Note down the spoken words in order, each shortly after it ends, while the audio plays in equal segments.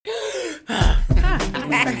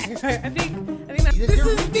I think this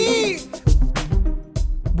is me.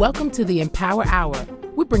 Welcome to the Empower Hour.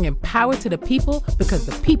 We're bringing power to the people because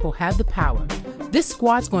the people have the power. This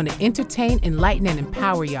squad's going to entertain, enlighten, and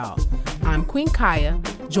empower y'all. I'm Queen Kaya,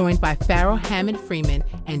 joined by Pharaoh Hammond Freeman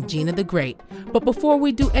and Gina the Great. But before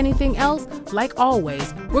we do anything else, like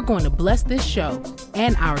always, we're going to bless this show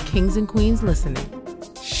and our kings and queens listening.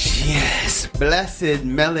 Yes, blessed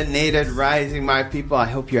melanated rising, my people. I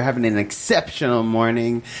hope you're having an exceptional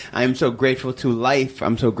morning. I'm so grateful to life.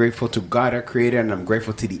 I'm so grateful to God, our creator, and I'm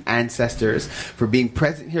grateful to the ancestors for being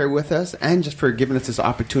present here with us and just for giving us this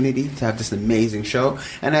opportunity to have this amazing show.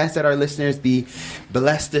 And I ask that our listeners be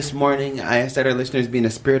blessed this morning. I ask that our listeners be in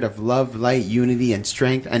a spirit of love, light, unity, and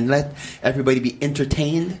strength. And let everybody be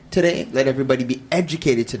entertained today. Let everybody be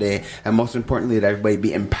educated today. And most importantly, let everybody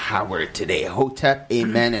be empowered today. Hotep,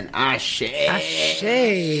 amen, and Ashe. Ashe.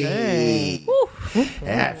 Yeah,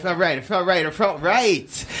 it felt right. So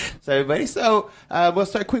everybody, we'll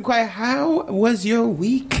start. Queen Quiet, how was your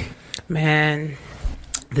week? Man,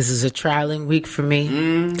 this is a trialing week for me.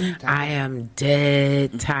 I am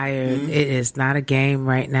dead tired. It is not a game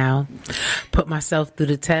right now. Put myself through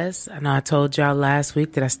the test. I know I told y'all last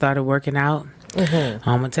week that I started working out. I'm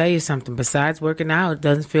going to tell you something. Besides working out, it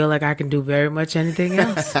doesn't feel like I can do very much anything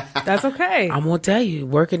else. That's okay. I'm going to tell you,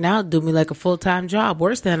 working out do me like a full-time job.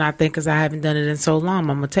 Worse than I think because I haven't done it in so long.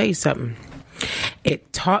 I'm going to tell you something.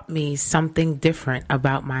 It taught me something different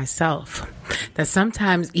about myself. That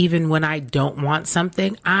sometimes even when I don't want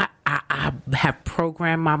something, I have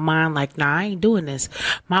programmed my mind like, nah, I ain't doing this.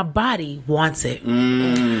 My body wants it.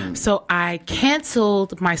 So I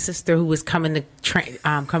canceled my sister who was coming to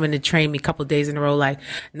train me a couple days in a row. Like,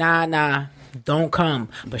 nah, don't come.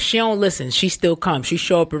 But she don't listen. She still comes. She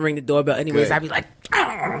show up and ring the doorbell anyways. Good. I'd be like,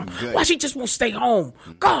 why she just won't stay home?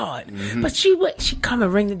 God. But she come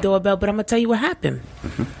and ring the doorbell. But I'm going to tell you what happened.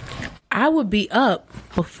 I would be up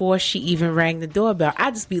before she even rang the doorbell.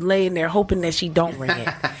 I'd just be laying there hoping that she don't ring it.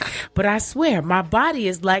 But I swear, my body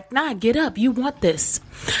is like, nah, get up. You want this.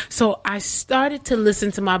 So I started to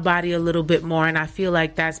listen to my body a little bit more, and I feel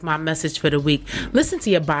like that's my message for the week. Listen to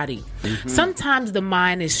your body. Sometimes the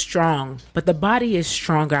mind is strong, but the body is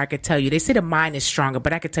stronger, I could tell you. They say the mind is stronger,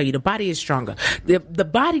 but I could tell you the body is stronger. The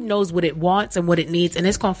body knows what it wants and what it needs, and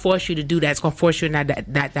it's going to force you to do that. It's going to force you in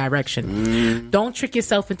that direction. Don't trick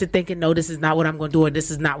yourself into thinking, no, this is not what I'm going to do, or this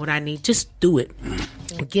is not what I need. Just do it.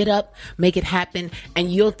 Get up, make it happen,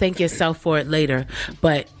 and you'll thank yourself for it later.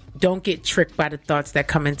 But don't get tricked by the thoughts that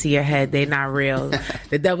come into your head. They're not real.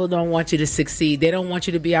 The devil don't want you to succeed. They don't want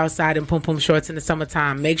you to be outside in pom-pom shorts in the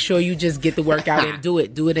summertime. Make sure you just get the workout and do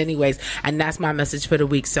it. Do it anyways. And that's my message for the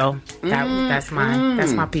week. So that's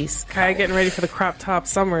my piece. Kaya getting ready for the crop top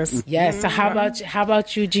summers. Yes. So how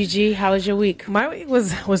about you, Gigi? How was your week? My week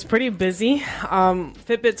was pretty busy.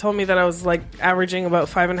 Fitbit told me that I was like averaging about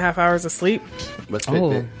 5.5 hours of sleep. What's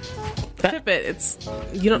Fitbit? Fitbit, it's,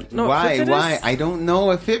 you don't know Why? what Fitbit Why? is? I don't know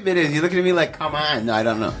what Fitbit is. You're looking at me like, come on. No, I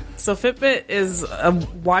don't know. So Fitbit is a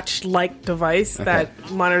watch-like device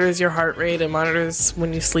that monitors your heart rate and monitors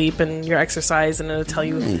when you sleep and your exercise, and it'll tell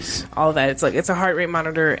you all of that. It's a heart rate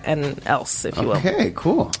monitor and else, if you will. Okay,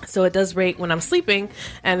 cool. So it does rate when I'm sleeping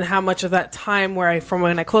and how much of that time from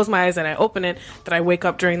when I close my eyes and I open it that I wake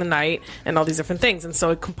up during the night and all these different things. And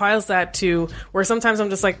so it compiles that to where sometimes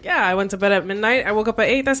I'm just like, yeah, I went to bed at midnight. I woke up at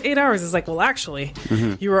 8. That's 8 hours. It's like, well, actually,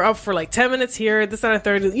 you were up for like 10 minutes here, this, that, and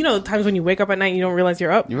third. You know, the times when you wake up at night and you don't realize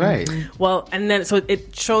you're up. You're right. Well, and then so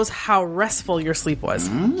it shows how restful your sleep was.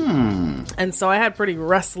 And so I had pretty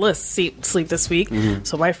restless sleep this week.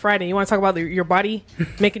 So by Friday, you want to talk about your body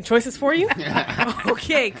making choices for you?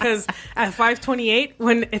 Okay, because at 5:28,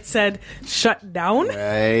 when it said shut down,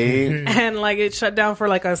 and like it shut down for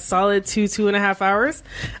like a solid 2.5 hours,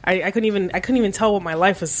 I couldn't even tell what my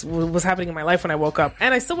life was happening in my life when I woke up,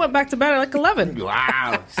 and I still went back to bed at like 11.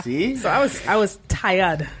 Wow. See? So I was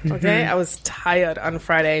tired. Okay, I was tired on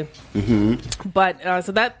Friday. But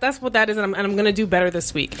so that's what that is, and I'm going to do better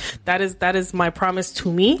this week. That is my promise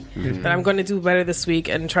to me that I'm going to do better this week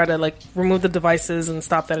and try to like remove the devices and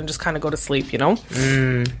stop that and just kind of go to sleep, you know.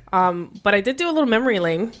 But I did do a little memory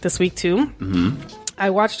lane this week too. I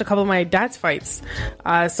watched a couple of my dad's fights.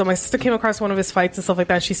 So my sister came across one of his fights and stuff like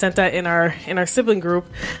that. She sent that in our sibling group,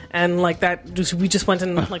 and like that, we just went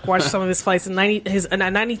and like watched some of his fights. A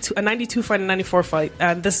 92 fight, and 94 fight,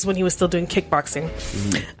 and this is when he was still doing kickboxing.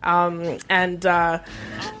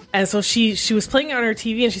 And so she was playing it on her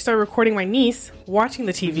TV, and she started recording my niece watching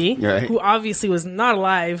the TV, who obviously was not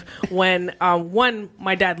alive when, one,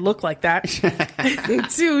 my dad looked like that, and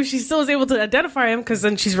two, she still was able to identify him, because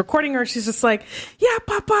then she's recording her, she's just like, yeah,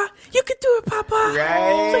 Papa, you can do it, Papa.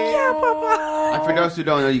 Right. She's like, yeah, Papa. And for those who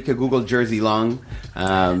don't know, you can Google Jersey Long.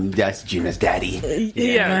 That's Gina's daddy.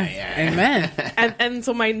 Yeah. Amen. And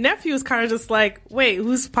so my nephew was kind of just like, wait,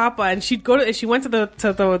 who's Papa? And she went to the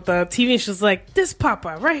TV and she was like, this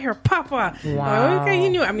Papa right here, Papa. Wow. Like, okay, you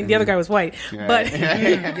knew. I mean, the other guy was white, but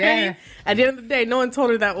Yeah. at the end of the day, no one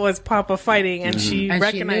told her that was Papa fighting, and she And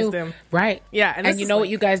recognized she knew, him. right? Yeah, and you know what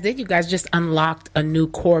you guys did? You guys just unlocked a new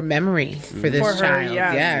core memory for this For her, child.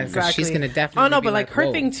 yes, Yeah, 'cause exactly. she's gonna definitely. Oh no, be but like her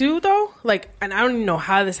whoa. thing too, though. Like, and I don't even know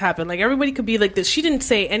how this happened. Like, everybody could be like this. She didn't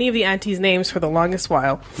say any of the aunties' names for the longest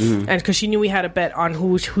while, and because she knew we had a bet on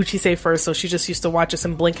who she say first, so she just used to watch us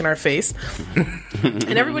and blink in our face.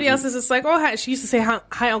 And everybody else is just like, oh, hi. She used to say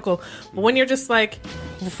hi, uncle. But when you're just like,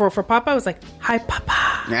 for Papa, I was like, hi,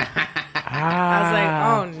 Papa. I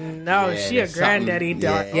was like, oh no, Yeah, she a there's granddaddy something-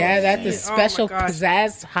 dog. Yeah, that's the Oh my special gosh.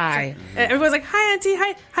 pizzazz high. And everyone's like, hi, auntie,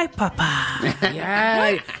 hi, Papa.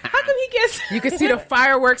 Yeah, How come he gets you can see the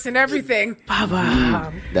fireworks and everything.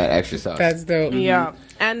 Papa? That extra sauce. That's dope. Yeah.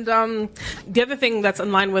 And the other thing that's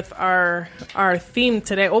in line with our theme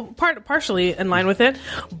today, well, partially in line with it,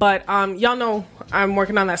 but y'all know I'm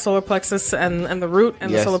working on that solar plexus and the root,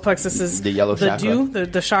 and Yes. the solar plexus is The yellow chakra. dew,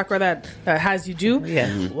 the chakra that has you do.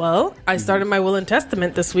 Yeah. Well, I started my will and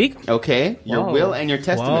testament this week. Okay, your Whoa. will and your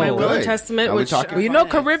testament. Whoa. My will and Good. testament, Are we which talking Well, you know,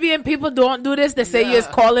 finance? Caribbean people don't do this. They say you're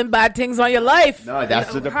just calling bad things on your life. No,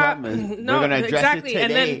 that's the department. No, We're gonna address exactly. it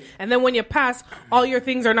today. And then when you pass, all your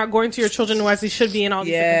things are not going to your children as they should be, and all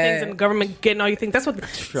these different Yeah. things, and the government getting all your things. That's what.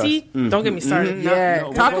 See, don't get me started. No, Yeah,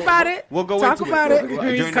 no, talk we'll go- about it. we'll go talk into about it. it.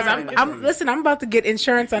 During Because the- I'm about to get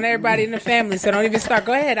insurance on everybody in the family, so don't even start.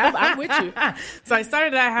 Go ahead, I'm with you. So I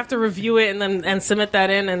started that. I have to review it and submit that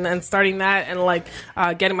in, and starting that, and like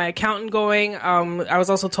getting my accountant going. I was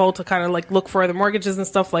also told to kind of like look for other mortgages and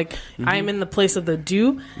stuff. Like I am in the place of the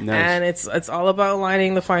due, Nice. and it's all about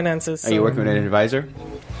aligning the finances. Are you So, working with an advisor?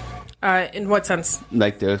 in what sense?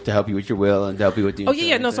 Like to help you with your will and to help you with the Oh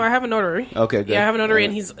yeah, no. insurance So I have a notary. Okay, good. Yeah, I have a notary,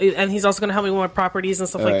 Alright. and he's also going to help me with my properties and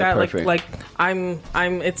stuff like Alright, that. perfect. Like I'm.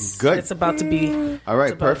 It's Good. It's about to be. All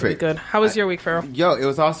right, it's about to be perfect. good. How was your week, Pharaoh? Yo, it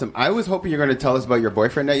was awesome. I was hoping you're going to tell us about your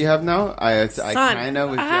boyfriend that you have now. I kind of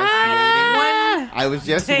was just waiting. I was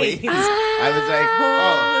just Hey. waiting. I was like,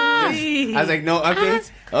 oh. Holy. I was like, no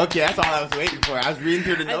updates? Okay, that's all I was waiting for. I was reading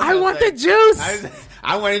through the notes. I was want like- the juice.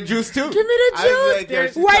 I wanted juice too. Give me the I was juice. like, yo,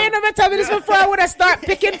 she's Why so- you never tell me this before? I would have started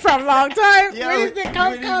picking from long time. Yo, Where is it? what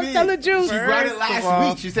Come, do you come, mean? tell the juice. She brought it First last of all,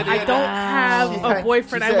 week. She said I it don't had- have She a had-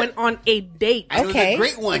 boyfriend. she I said- went on a date. And it was Okay. a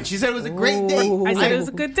great one. She said it was a great date. I said it was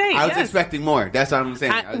a good date. I was yes. expecting more. That's what I'm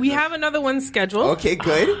saying. I was We just- have another one scheduled. Okay,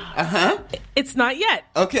 good. Uh-huh. It's not yet.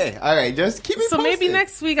 Okay, all right. Just keep me So posted. maybe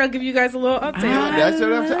next week I'll give you guys a little update. on it. That's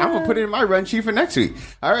what I'm saying. I'm going to put it in my run sheet for next week.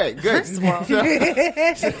 All right, good.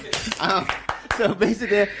 So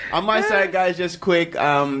basically, on my side, guys, just quick.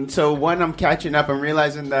 So one, I'm catching up. I'm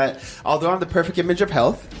realizing that although I'm the perfect image of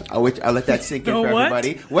health, which I'll let that sink in The for what?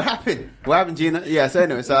 everybody. What happened? What happened, Gina? Yeah. So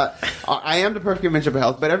anyway, so I am the perfect image of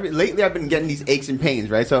health, but lately I've been getting these aches and pains,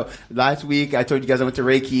 right? So last week I told you guys I went to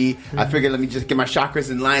Reiki. I figured let me just get my chakras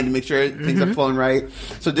in line to make sure things are flowing right.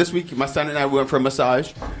 So this week, my son and I went for a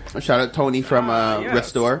massage. Shout out Tony from yes.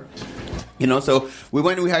 Restore. You know, so we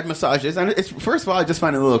went and we had massages. And it's, first of all, I just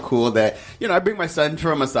find it a little cool that, you know, I bring my son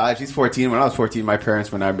for a massage. He's 14. When I was 14, my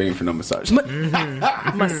parents were not bringing for no massage.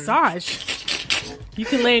 Massage. You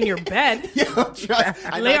can lay in your bed. Yo, trust.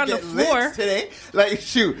 I Lay know I on the get floor. licks today. Like,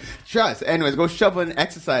 shoot, trust. Anyways, go shovel and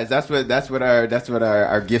exercise. That's what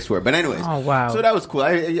our gifts were. But anyways, Oh, wow. So that was cool.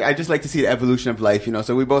 I just like to see the evolution of life, you know.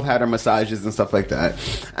 So we both had our massages and stuff like that.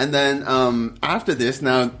 And then after this,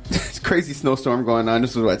 now it's crazy snowstorm going on.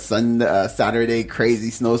 This was what Saturday, crazy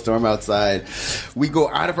snowstorm outside. We go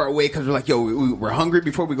out of our way because we're like, yo, we're hungry.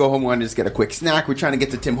 Before we go home, we want to just get a quick snack. We're trying to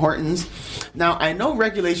get to Tim Hortons. Now I know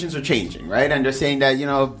regulations are changing, right? And they're saying that, you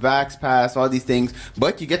know, vax pass, all these things.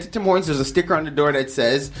 But you get to Tim Hortons, there's a sticker on the door that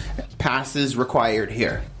says passes required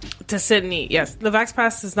here. To sit and eat, yes. The Vax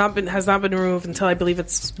Pass has not been removed until I believe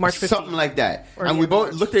it's March 15th. Something like that. Or And the we end of both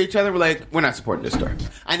March. looked at each other, we're like, we're not supporting this store.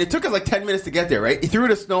 And it took us like 10 minutes to get there, right? Through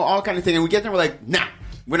the snow, all kind of thing. And we get there, we're like, nah,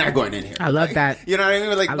 we're not going in here. I love Like, that. You know what I mean?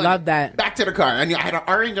 We're like, I love that. Back to the car. And I had an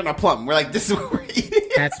orange and a plum. We're like, this is what we're eating.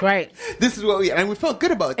 That's right. This is what we, and we felt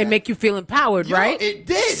good about that. It make you feel empowered, Yo, right? It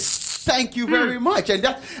did. Thank you very much. And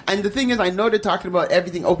the thing is, I know they're talking about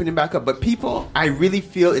everything opening back up, but people, I really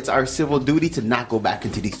feel it's our civil duty to not go back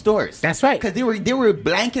into these stores. That's right. Because they were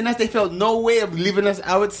blanking us. They felt no way of leaving us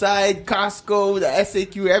outside. Costco, the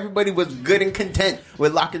SAQ, everybody was good and content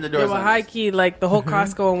with locking the doors. Yeah, well, on high us. key, like the whole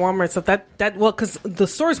Costco and Walmart stuff. That well, because the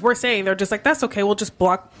stores were saying they're just like, that's okay. We'll just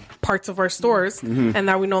block parts of our stores, and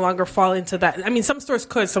that we no longer fall into that. I mean, some stores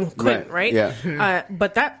could, some couldn't, right? Yeah.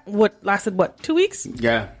 But that lasted 2 weeks?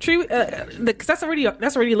 Yeah. 3, because that's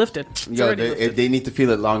already lifted. They need to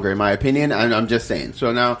feel it longer, in my opinion. I'm just saying.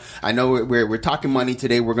 So now I know we're talking money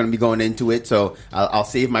today. We're going to be going into it, so I'll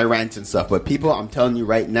save my rants and stuff. But people, I'm telling you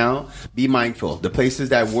right now, be mindful. The places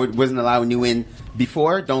that wasn't allowing you in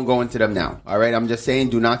before, don't go into them now. All right, I'm just saying,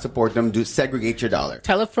 do not support them. Do segregate your dollar.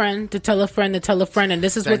 Tell a friend to tell a friend to tell a friend, and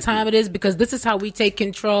this is what time it is, because this is how we take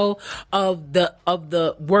control of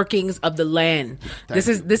the workings of the land. This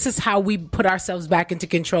is how we put ourselves back into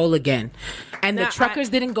control again. And the truckers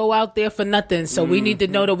didn't go out there for nothing, so we need to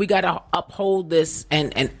know that we got to uphold this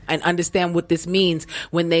and understand what this means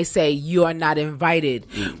when they say you are not invited.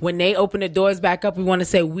 When they open the doors back up, we want to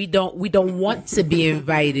say we don't want to be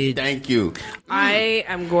invited. Thank you. I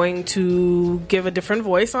am going to give a different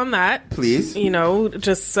voice on that. Please.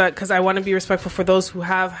 Just because I want to be respectful for those who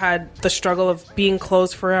have had the struggle of being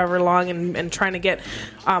closed forever long and trying to get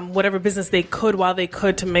whatever business they could while they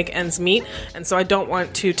could to make ends meet. And so I don't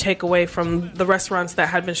want to take away from the restaurants that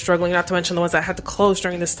had been struggling, not to mention the ones that had to close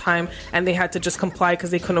during this time and they had to just comply because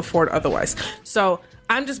they couldn't afford otherwise. So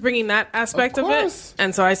I'm just bringing that aspect of it.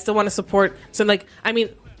 And so I still want to support. So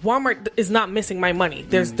Walmart is not missing my money.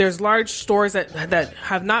 There's large stores that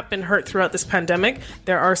have not been hurt throughout this pandemic.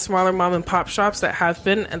 There are smaller mom and pop shops that have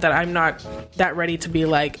been, and that I'm not that ready to be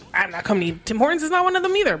like, I'm not coming to Tim Hortons is not one of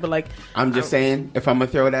them either. But I'm just saying, if I'm gonna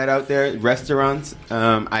throw that out there, restaurants,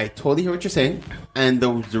 I totally hear what you're saying. And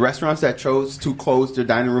the restaurants that chose to close their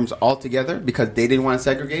dining rooms altogether because they didn't want to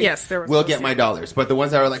segregate, will get my dollars. But the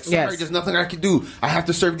ones that are like, sorry, there's nothing I can do. I have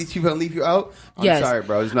to serve these people and leave you out. I'm sorry,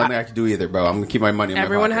 bro. There's nothing I can do either, bro. I'm gonna keep my money in my pocket.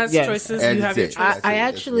 Everyone has choices. You have your choices. I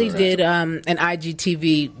actually did an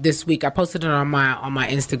IGTV this week. I posted it on my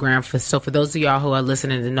Instagram. So for those of y'all who are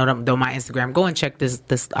listening to know my Instagram, go and check this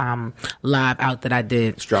live out that I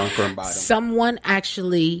did. Strong firm bottom. Someone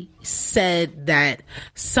actually said that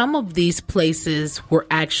some of these places were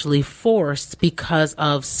actually forced because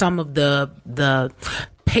of some of the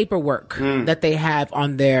paperwork that they have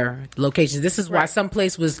on their locations. This is why some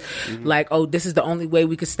place was like, oh, this is the only way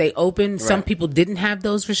we could stay open. Some people didn't have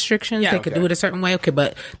those restrictions. They could do it a certain way. Okay,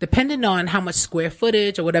 but depending on how much square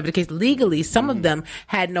footage or whatever the case, legally, some of them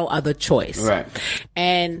had no other choice. Right.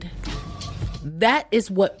 And that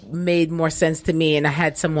is what made more sense to me, and I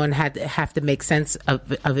had someone have to make sense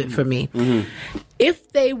of it for me.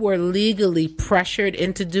 If they were legally pressured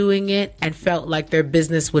into doing it and felt like their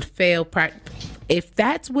business would fail, if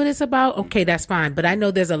that's what it's about, okay, that's fine. But I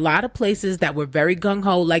know there's a lot of places that were very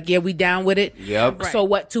gung-ho, like, yeah, we down with it. Yep. So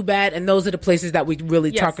what, too bad? And those are the places that we're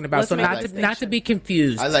really talking about. So not to be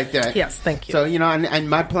confused. I like that. Yes, thank you. So, and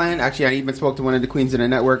my plan, actually, I even spoke to one of the queens in the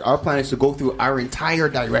network. Our plan is to go through our entire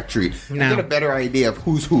directory and get a better idea of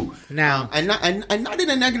who's who. Now. And not in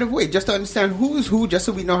a negative way, just to understand who's who, just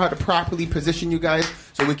so we know how to properly position you guys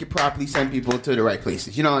so we can properly send people to the right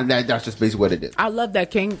places. And that's just basically what it is. I love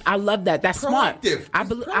that, King. I love that. That's smart.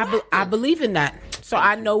 I believe in that. So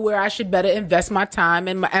I know where I should better invest my time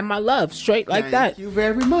and my love, straight like that. Thank you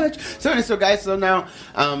very much. So guys, now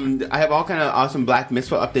I have all kind of awesome Black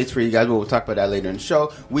Mitzvah updates for you guys, but we'll talk about that later in the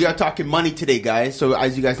show. We are talking money today, guys. So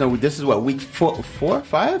as you guys know, this is week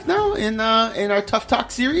 5 now in our Tough Talk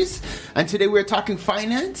series, and today we're talking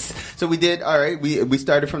finance. So we did we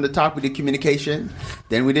started from the top. We did communication,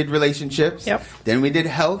 then we did relationships, then we did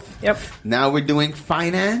health, now we're doing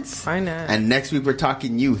finance, and next week we're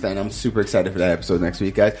talking youth, and I'm super excited for that episode next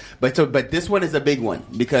week, guys. But this one is a big one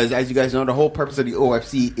because, as you guys know, the whole purpose of the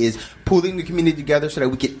OFC is pulling the community together so that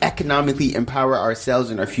we can economically empower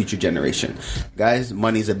ourselves and our future generation. Guys,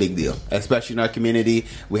 money is a big deal, especially in our community.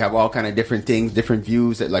 We have all kind of different things, different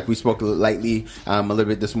views that, like we spoke lightly a little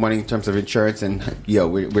bit this morning in terms of insurance, and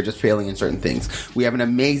we're just failing in certain things. We have an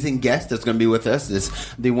amazing guest that's going to be with us,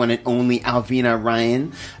 the one and only Alvina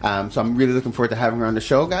Ryan. So I'm really looking forward to having her on the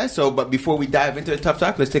show, guys. But before we dive into the Tough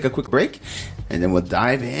Talk, let's take a quick break, and then we'll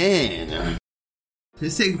dive in.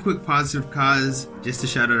 Let's take a quick positive cause just to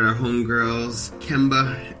shout out our homegirls,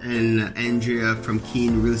 Kemba and Andrea from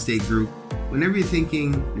Keen Real Estate Group. Whenever you're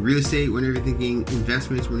thinking real estate, whenever you're thinking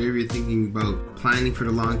investments, whenever you're thinking about planning for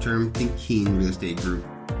the long term, think Keen Real Estate Group.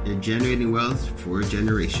 They're generating wealth for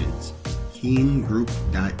generations.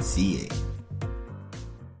 KeenGroup.ca.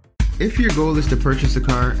 If your goal is to purchase a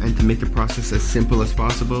car and to make the process as simple as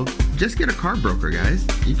possible, just get a car broker, guys.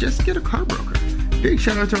 You just get a car broker. Big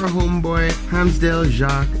shout out to our homeboy, Hamsdale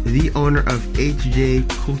Jacques, the owner of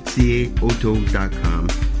HJCourtierAuto.com.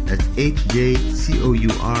 That's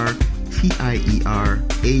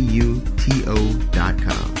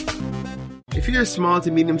HJCourtierAuto.com. If you're a small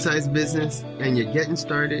to medium-sized business and you're getting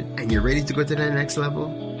started and you're ready to go to that next level,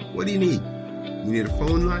 what do you need? You need a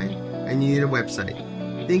phone line and you need a website.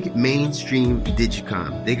 Think Mainstream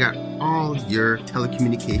Digicom. They got all your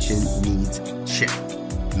telecommunication needs checked.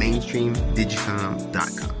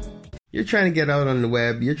 MainstreamDigicom.com. You're trying to get out on the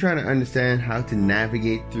web. You're trying to understand how to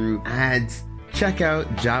navigate through ads. Check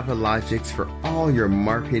out Java Logics for all your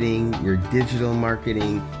marketing, your digital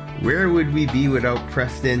marketing. Where would we be without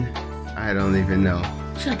Preston? I don't even know.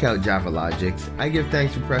 Check out Java Logics. I give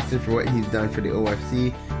thanks to Preston for what he's done for the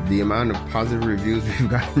OFC. The amount of positive reviews we've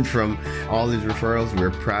gotten from all his referrals,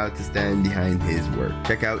 we're proud to stand behind his work.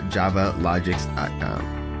 Check out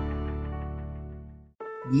javalogics.com.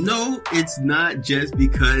 No, it's not just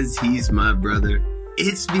because he's my brother.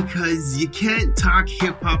 It's because you can't talk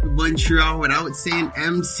hip-hop in Montreal without saying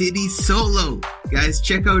M City Solo. Guys,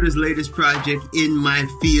 check out his latest project, In My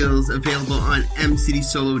Fields, available on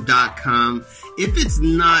mcitysolo.com. If it's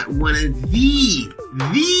not one of the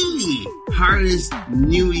hardest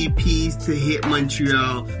new EPs to hit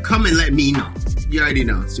Montreal, come and let me know. You already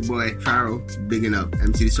know. It's your boy, Pharaoh, bigging up,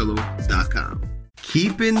 mcitysolo.com.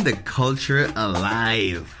 Keeping the culture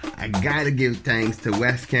alive. I gotta give thanks to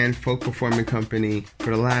West Can Folk Performing Company.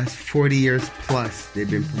 For the last 40 years plus, they've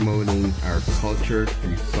been promoting our culture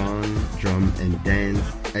through song, drum, and dance,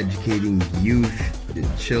 educating youth, the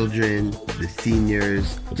children, the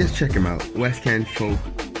seniors. Just check them out,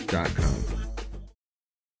 westcanfolk.com.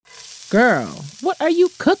 Girl, what are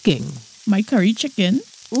you cooking? My curry chicken.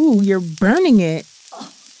 Ooh, you're burning it.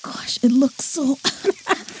 Oh, gosh, it looks so...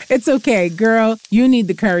 It's okay, girl. You need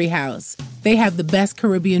the Curry House. They have the best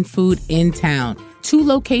Caribbean food in town. 2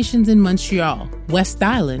 locations in Montreal, West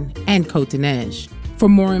Island, and Côte-Neige. For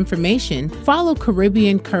more information, follow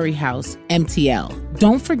Caribbean Curry House, MTL.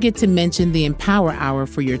 Don't forget to mention the Empower Hour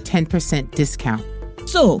for your 10% discount.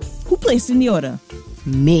 So, who placed in the order?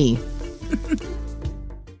 Me.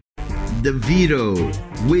 DeVito,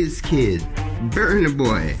 WizKid, Burna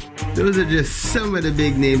Boy. Those are just some of the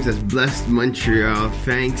big names that's blessed Montreal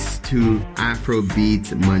thanks to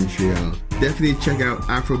Afrobeats Montreal. Definitely check out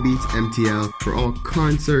Afrobeats MTL for all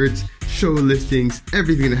concerts, show listings,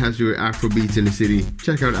 everything that has to do with Afrobeats in the city.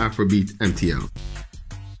 Check out Afrobeats MTL.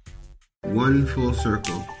 One full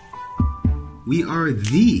circle. We are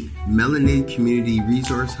the Melanated Community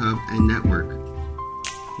Resource Hub and Network.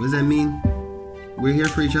 What does that mean? We're here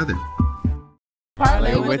for each other.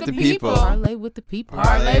 Parlay with the people. Parlay with the people.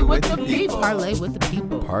 Parlay with the people. Parlay with the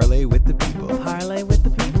people. Parlay with the people. Parlay with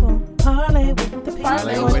the people. Parlay with the people.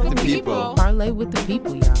 Parlay with the people. Parlay with the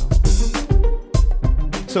people, y'all.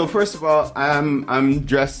 So first of all, I'm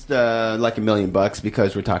dressed like $1,000,000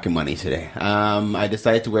 because we're talking money today. I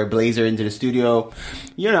decided to wear a blazer into the studio.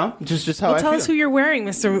 You know, just how I feel. Tell us who you're wearing,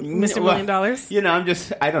 Mr. $1 million. You know,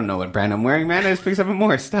 I don't know what brand I'm wearing, man. I just picked up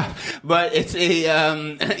more stuff. But it's a,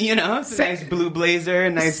 it's a nice blue blazer, a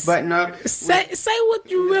nice button up. Say what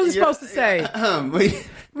you're really supposed to say.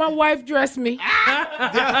 My wife dressed me.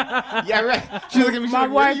 Yeah, right. She looked at me. She's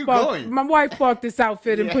like, where are you going? My wife bought this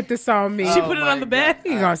outfit and put this on me. She put it on the bed.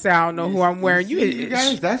 You gonna say I don't know who I'm wearing? You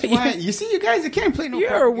guys, that's why. You see, you guys, you can't play no.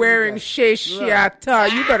 You're wearing sheshata.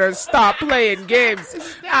 You better stop playing games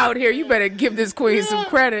out here. You better give this queen some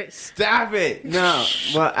credit. Stop it. No.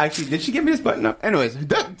 Well, actually, did she give me this button up? Anyways,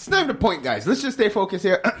 that's not even the point, guys. Let's just stay focused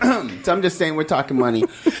here. So I'm just saying we're talking money.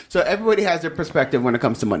 So everybody has their perspective when it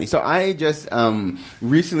comes to money. So I just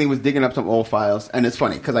recently was digging up some old files, and it's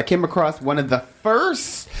funny because I came across one of the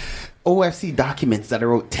first OFC documents that I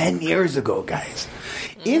wrote 10 years ago, guys.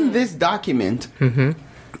 In this document,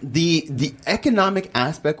 the economic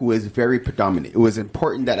aspect was very predominant. It was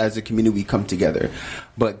important that as a community we come together.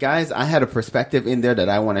 But guys, I had a perspective in there that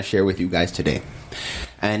I want to share with you guys today.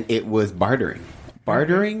 And it was bartering.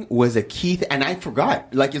 Bartering was a key and I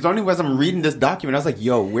forgot. Like, it's only as I'm reading this document, I was like,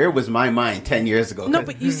 yo, where was my mind 10 years ago? No,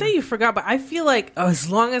 but you say you forgot, but I feel like as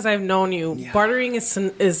long as I've known you, bartering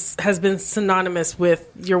has been synonymous with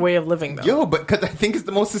your way of living, though. Yo, but because I think it's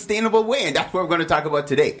the most sustainable way, and that's what we're going to talk about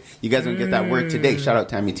today. You guys are going to get that word today. Shout out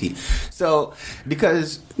Tammy T. So,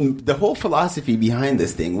 because the whole philosophy behind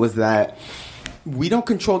this thing was that we don't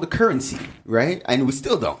control the currency, right? And we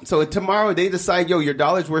still don't. So tomorrow they decide, yo, your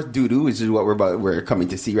dollar's worth doo-doo, which is what we're coming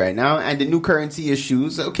to see right now. And the new currency is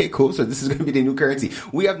shoes. Okay, cool. So this is going to be the new currency.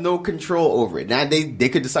 We have no control over it. Now they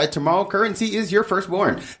could decide tomorrow currency is your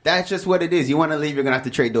firstborn. That's just what it is. You want to leave, you're going to have to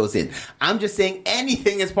trade those in. I'm just saying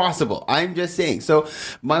anything is possible. I'm just saying. So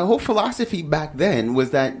my whole philosophy back then was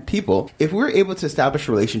that people, if we're able to establish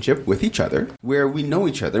a relationship with each other where we know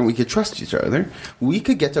each other and we could trust each other, we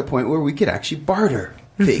could get to a point where we could actually barter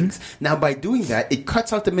things. Now, by doing that, it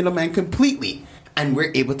cuts out the middleman completely. and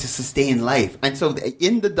we're able to sustain life. And so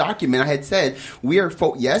in the document, I had said, we are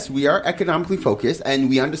economically focused, and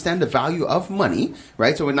we understand the value of money,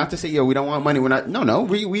 right? So we're not to say, we don't want money. We're not, no,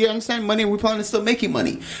 we understand money, and we plan on still making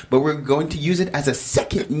money, but we're going to use it as a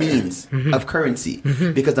second means of currency,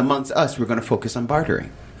 because amongst us, we're going to focus on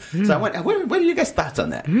bartering. So what are your guys' thoughts on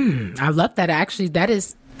that? I love that. Actually, that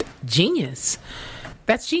is genius.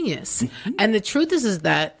 That's genius. And the truth is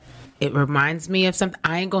that it reminds me of something.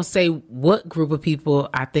 I ain't going to say what group of people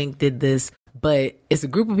I think did this, but it's a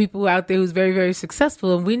group of people out there who's very, very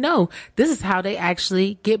successful. And we know this is how they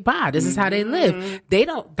actually get by. This is how they live.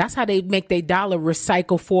 That's how they make their dollar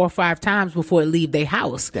recycle 4 or 5 times before it leave their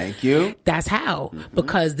house. Thank you. That's how.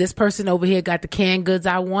 Because this person over here got the canned goods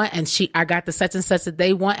I want, and I got the such and such that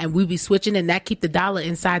they want, and we be switching, and that keep the dollar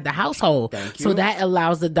inside the household. Thank you. So that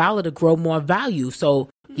allows the dollar to grow more value. So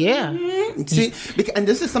yeah. See, and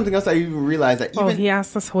this is something else I even realized that even he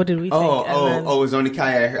asked us what did we think. It was only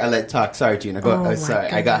Kaya. I let talk. Sorry, Gina. Go. Sorry,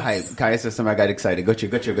 I got hyped. Kaya said something. I got excited. Go.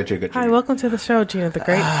 Hi, welcome to the show, Gina the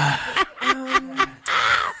Great.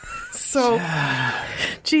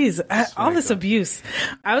 All this abuse.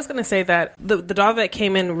 I was going to say that the dollar that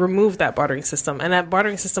came in removed that bartering system, and that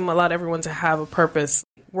bartering system allowed everyone to have a purpose.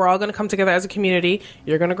 We're all going to come together as a community.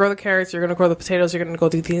 You're going to grow the carrots. You're going to grow the potatoes. You're going to go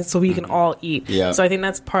do things so we can all eat. Yeah. So I think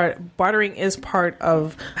bartering is part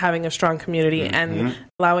of having a strong community and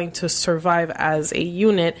allowing to survive as a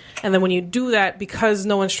unit. And then when you do that, because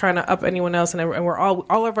no one's trying to up anyone else, and we're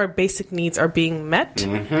all of our basic needs are being met,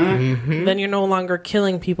 then you're no longer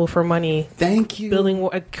killing people for money. Thank you.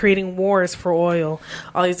 Creating wars for oil,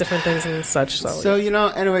 all these different things and such. So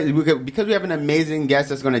anyway, because we have an amazing guest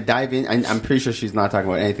that's going to dive in, and I'm pretty sure she's not talking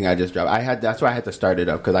about anything I just dropped. That's why I had to start it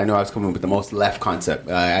up, because I know I was coming with the most left concept.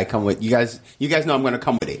 I come with you guys know I'm going to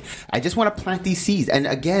come with it. I just want to plant these seeds. And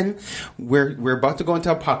again, we're about to go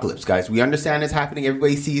into apocalypse, guys. We understand it's happening.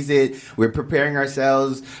 Everybody sees it. We're preparing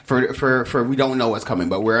ourselves for we don't know what's coming,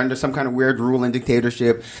 but we're under some kind of weird rule and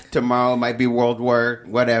dictatorship. Tomorrow might be World War,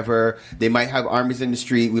 whatever. They might have armies in the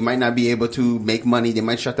street. We might not be able to make money. They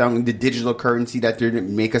might shut down the digital currency that they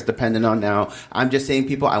make us dependent on now. I'm just saying,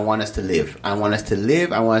 people, I want us to live. I want us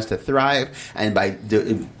to thrive. And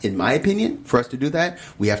in my opinion, for us to do that,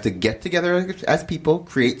 we have to get together as people,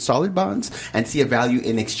 create solid bonds, and see a value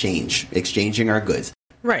in exchanging our goods.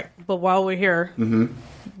 Right. But while we're here,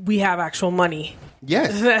 we have actual money.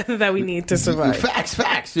 Yes. that we need to survive.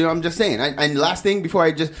 Facts. I'm just saying. And last thing, before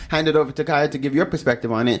I just hand it over to Kaya to give your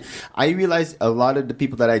perspective on it, I realize a lot of the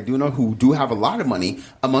people that I do know who do have a lot of money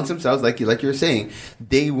amongst themselves, like you were saying,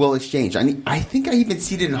 they will exchange. I mean, I think I even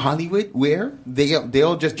see it in Hollywood where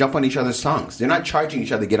they'll just jump on each other's songs. They're not charging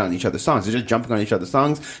each other to get on each other's songs. They're just jumping on each other's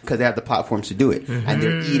songs because they have the platforms to do it. And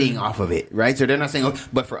they're eating off of it, right? So they're not saying,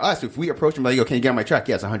 but for us, if we approach them like, can you get on my track?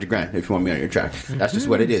 Yes, $100,000 if you want me on your track. That's just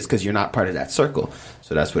what it is, because you're not part of that circle.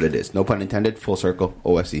 So that's what it is. No pun intended. Full circle.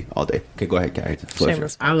 OFC all day. Okay, go ahead, Carrie.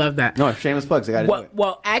 Shameless. I love that. No, shameless plugs. I got it.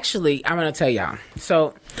 Well, actually, I'm going to tell y'all.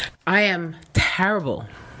 So I am terrible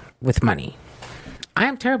with money.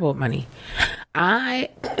 I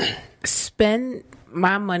spend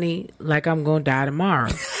my money like I'm going to die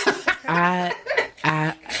tomorrow.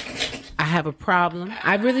 I have a problem.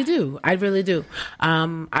 I really do.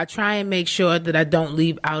 I try and make sure that I don't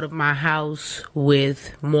leave out of my house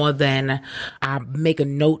with more than I make a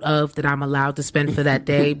note of that I'm allowed to spend for that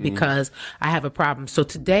day, because I have a problem. So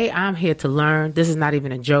today I'm here to learn. This is not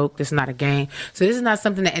even a joke. This is not a game. So this is not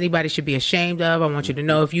something that anybody should be ashamed of. I want you to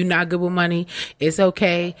know, if you're not good with money, it's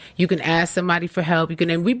okay. You can ask somebody for help.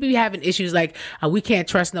 And we be having issues like we can't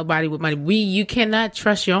trust nobody with money. You cannot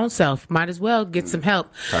trust your own self. Might as well get some help.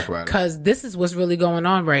 Talk about it. Because this is what's really going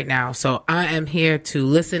on right now. So I am here to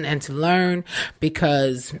listen and to learn,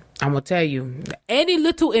 because I'm going to tell you, any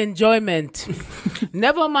little enjoyment,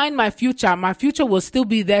 never mind my future. My future will still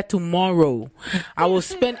be there tomorrow. I will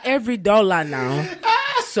spend every dollar now.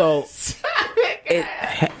 So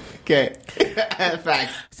okay.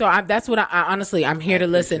 Facts. So that's what I honestly, I'm here to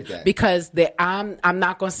listen, because I'm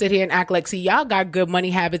not going to sit here and act like, see, y'all got good money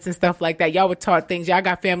habits and stuff like that. Y'all were taught things. Y'all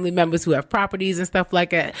got family members who have properties and stuff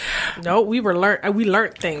like that. No, we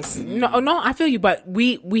learned things. No, I feel you. But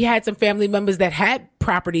we had some family members that had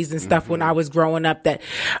properties and stuff when I was growing up, that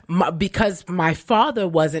because my father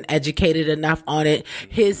wasn't educated enough on it,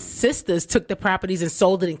 his sisters took the properties and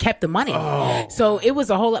sold it and kept the money. So it was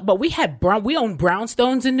a whole lot. But we owned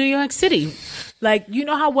brownstones in New York City. Like, you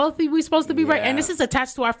know how wealthy we're supposed to be, right? And this is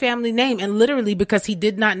attached to our family name. And literally, because he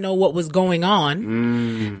did not know what was going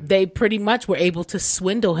on, they pretty much were able to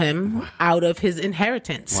swindle him out of his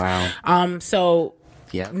inheritance. Wow. So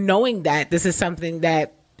knowing that this is something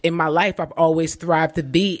that in my life I've always thrived to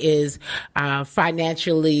be is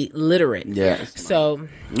financially literate. Yes. So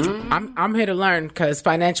I'm here to learn because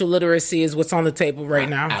financial literacy is what's on the table right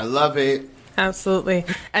now. I love it. Absolutely.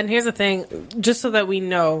 And here's the thing, just so that we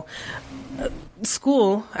know,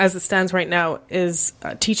 school, as it stands right now, is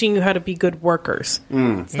teaching you how to be good workers.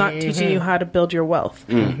 It's not teaching you how to build your wealth,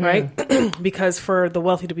 right? Because for the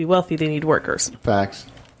wealthy to be wealthy, they need workers. Facts.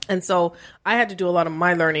 And so I had to do a lot of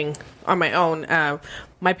my learning on my own.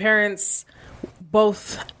 My parents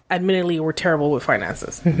both admittedly were terrible with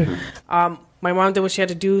finances. My mom did what she had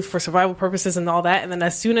to do for survival purposes and all that. And then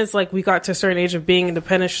as soon as like we got to a certain age of being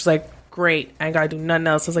independent, she's like, great, I ain't gotta do nothing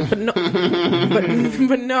else. I was like, but no,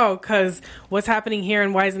 but no, because what's happening here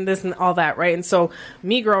and why isn't this and all that, right? And so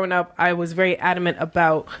me growing up, I was very adamant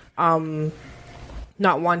about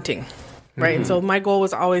not wanting. Right. And so my goal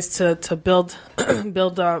was always to build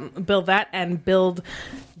that and build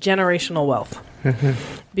generational wealth.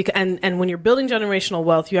 And when you're building generational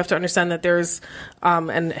wealth, you have to understand that there's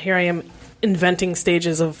and here I am inventing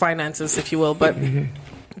stages of finances, if you will, but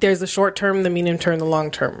there's the short term, the medium term, the long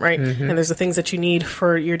term, right? And there's the things that you need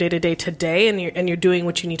for your day to day today, and you're doing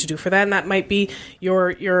what you need to do for that, and that might be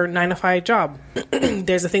your 9-to-5 job.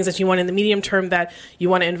 There's the things that you want in the medium term that you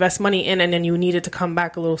want to invest money in, and then you need it to come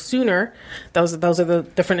back a little sooner. Those are the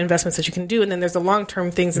different investments that you can do, and then there's the long term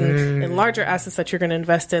things in larger assets that you're going to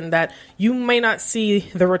invest in that you may not see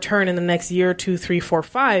the return in the next year, 2, 3, 4,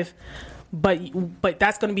 5. But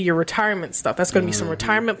that's going to be your retirement stuff. That's going to be some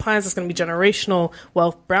retirement plans. That's going to be generational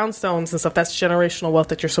wealth, brownstones and stuff. That's generational wealth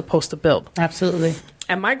that you're supposed to build. Absolutely.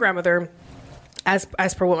 And my grandmother, as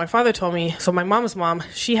per what my father told me, so my mom's mom,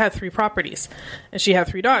 she had 3 properties and she had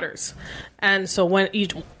 3 daughters. And so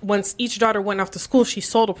once each daughter went off to school, she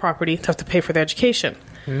sold a property to have to pay for their education.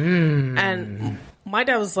 And my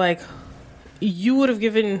dad was like, you would have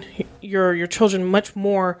given your children much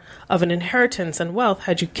more of an inheritance and wealth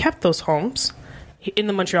had you kept those homes in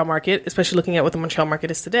the Montreal market, especially looking at what the Montreal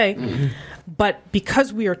market is today. But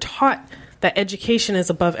because we are taught that education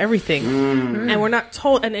is above everything, and we're not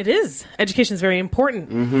told, and it is, education is very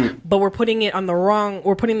important, but we're putting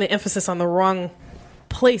the emphasis on the wrong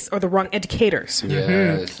place or the wrong educators.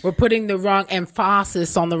 Yes. We're putting the wrong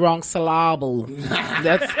emphasis on the wrong syllable.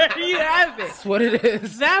 That's There you have it. That's what it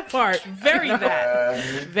is. That part, very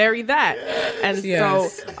that, and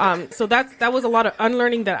Yes. so that was a lot of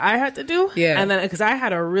unlearning that I had to do. Yeah. And then because I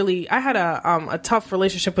had a tough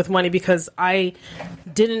relationship with money because I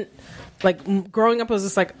didn't growing up. I was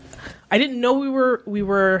just like, I didn't know we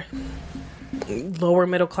were lower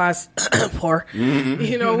middle class, poor, when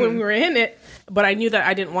we were in it. But I knew that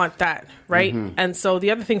I didn't want that, right? And so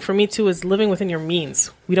the other thing for me, too, is living within your means.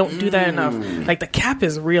 We don't do that enough. Like, the cap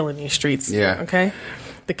is real in these streets. Yeah. Okay?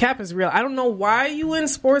 The cap is real. I don't know why you in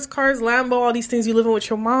sports cars, Lambo, all these things, you living with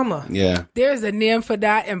your mama. Yeah. There's a name for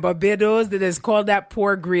that in Barbados that is called that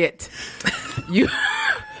poor grit.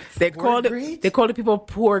 They call the people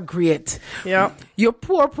poor grit. Yeah. You're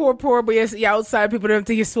poor, but you're outside. People don't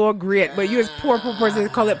think you're so great, but you're poor person. They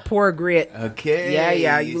call it poor grit. Okay.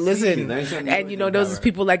 Yeah. You listen, and those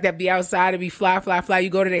people like that be outside and be fly.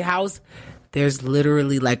 You go to their house. There's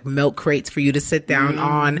literally like milk crates for you to sit down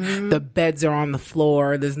on. The beds are on the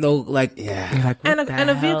floor. There's no like. Yeah. You're like, And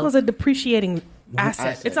a vehicle is a depreciating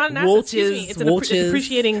asset. It's not an asset. Excuse me. It's a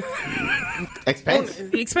depreciating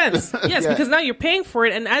expense. Yes, because now you're paying for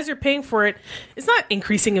it, and as you're paying for it, it's not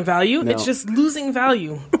increasing in value. No. It's just losing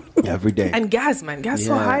value. Every day. And gas, man,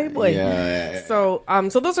 so high, boy. Yeah. So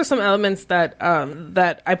those are some elements that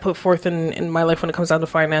I put forth in my life when it comes down to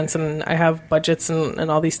finance, and I have budgets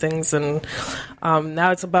and all these things, and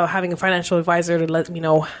now it's about having a financial advisor to let me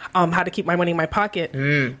know how to keep my money in my pocket.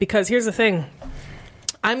 Because here's the thing.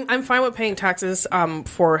 I'm fine with paying taxes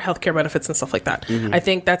for healthcare benefits and stuff like that. I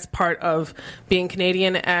think that's part of being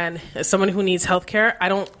Canadian, and as someone who needs healthcare, I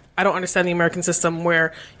don't understand the American system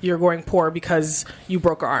where you're going poor because you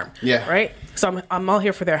broke an arm. Yeah. Right? So I'm all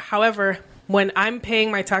here for there. However, when I'm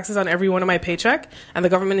paying my taxes on every one of my paycheck and the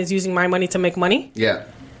government is using my money to make money. Yeah.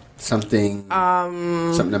 Something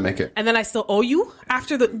to make it. And then I still owe you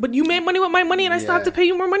but you made money with my money and I still have to pay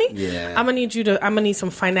you more money? Yeah. I'm gonna need some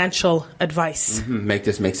financial advice. Make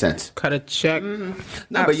this make sense. cut a check. No,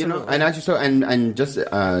 but and as you saw, and just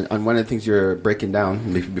on one of the things you're breaking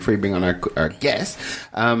down before you bring on our guest,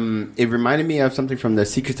 it reminded me of something from The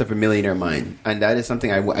Secrets of a Millionaire Mind, and that is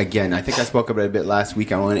something I think I spoke about it a bit last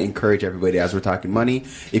week. I want to encourage everybody as we're talking money,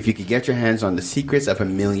 if you could get your hands on The Secrets of a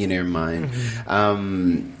Millionaire Mind.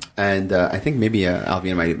 And I think maybe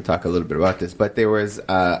Alvina might even talk a little bit about this, but there was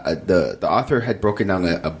the author had broken down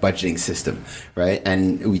a budgeting system, right?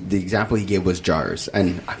 And the example he gave was jars.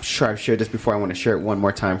 And I'm sure I've shared this before. I want to share it one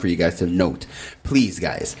more time for you guys to note. Please,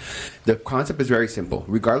 guys. The concept is very simple.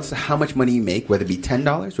 Regardless of how much money you make, whether it be $10,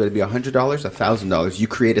 whether it be $100, $1,000, you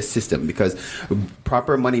create a system, because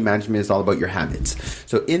proper money management is all about your habits.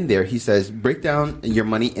 So in there, he says, break down your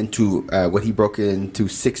money into what he broke into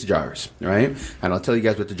 6 jars, right? And I'll tell you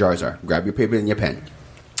guys what the jars are. Grab your paper and your pen.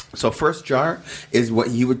 So first jar is what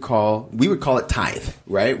we would call it tithe,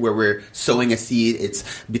 right? Where we're sowing a seed.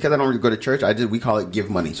 It's because I don't really go to church. We call it give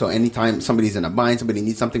money. So anytime somebody's in a bind, somebody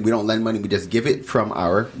needs something, we don't lend money. We just give it from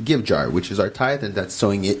our give jar, which is our tithe, and that's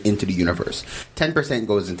sowing it into the universe. 10%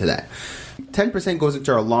 goes into that. 10% goes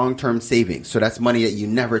into our long-term savings. So that's money that you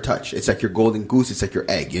never touch. It's like your golden goose. It's like your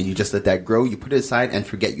egg. And you just let that grow. You put it aside and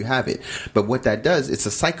forget you have it. But what that does, it's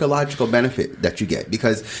a psychological benefit that you get.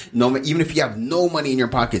 Because even if you have no money in your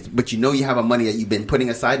pocket, but you have a money that you've been putting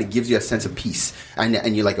aside, it gives you a sense of peace.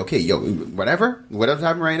 And you're like, okay, whatever's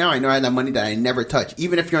happening right now, I know I have that money that I never touch.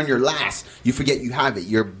 Even if you're on your last, you forget you have it.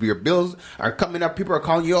 Your bills are coming up. People are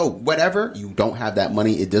calling you, whatever. You don't have that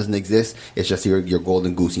money. It doesn't exist. It's just your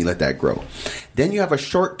golden goose, and you let that grow. Then you have a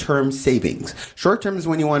short-term savings. Short-term is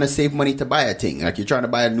when you want to save money to buy a thing. Like you're trying to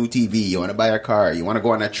buy a new TV, you want to buy a car, you want to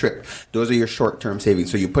go on a trip. Those are your short-term savings.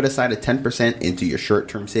 So you put aside a 10% into your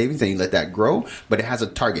short-term savings and you let that grow, but it has a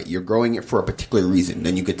target. You're growing it for a particular reason.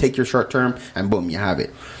 Then you could take your short-term and boom, you have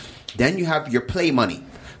it. Then you have your play money.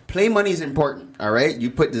 Play money is important, all right?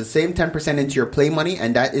 You put the same 10% into your play money,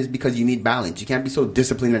 and that is because you need balance. You can't be so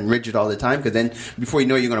disciplined and rigid all the time, because then before you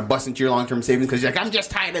know it, you're going to bust into your long-term savings because you're like, I'm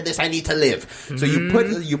just tired of this. I need to live. Mm-hmm. So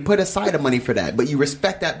you put aside the money for that, but you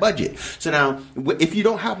respect that budget. So now, if you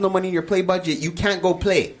don't have no money in your play budget, you can't go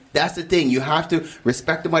play. That's the thing. You have to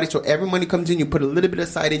respect the money. So every money comes in, you put a little bit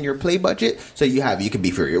aside in your play budget. So you can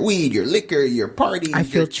be for your weed, your liquor, your party. I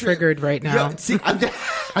feel triggered right now. See, I'm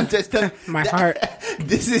just telling my heart.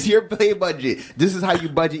 This is your play budget. This is how you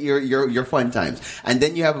budget your fun times. And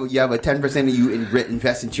then you have a 10% that you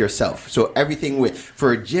invest into yourself. So everything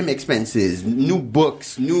for gym expenses, new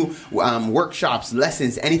books, new workshops,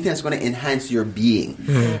 lessons, anything that's going to enhance your being.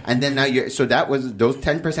 Mm-hmm. And then now that was those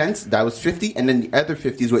 10%. That was 50, and then the other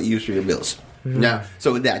 50 is what you use for your bills. Mm-hmm. Now,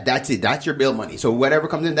 so that's it. That's your bill money. So whatever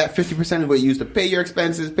comes in, that 50% is what you use to pay your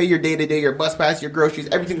expenses, pay your day-to-day, your bus pass, your groceries,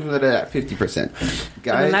 everything comes out of that 50%.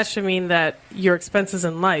 Guys, and that should mean that your expenses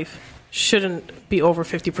in life shouldn't be over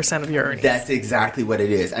 50% of your earnings. That's exactly what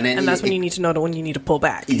it is. And that's when you need to know when you need to pull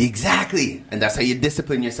back. Exactly. And that's how you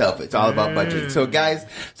discipline yourself. It's all about budgeting. So guys,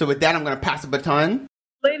 with that, I'm going to pass the baton.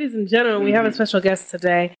 Ladies and gentlemen, we have a special guest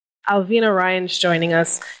today. Alvina Ryan's joining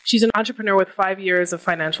us. She's an entrepreneur with 5 years of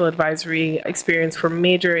financial advisory experience for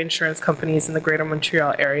major insurance companies in the greater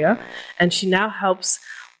Montreal area. And she now helps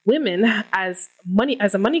women as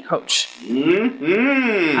a money coach.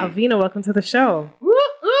 Mm-hmm. Alvina, welcome to the show.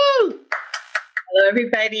 Woo-hoo! Hello,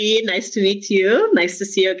 everybody. Nice to meet you. Nice to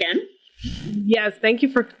see you again. Yes, thank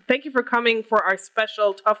you for coming for our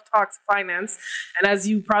special Tough Talks Finance. And as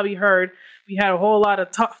you probably heard, we had a whole lot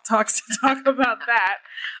of tough talks to talk about that.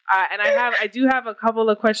 And I do have a couple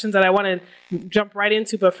of questions that I want to jump right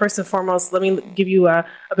into. But first and foremost, let me give you a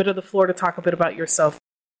bit of the floor to talk a bit about yourself.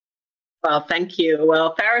 Well, thank you.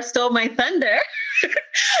 Well, Farrah stole my thunder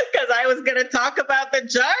because I was going to talk about the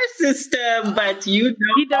jar system, but you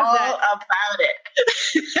know all about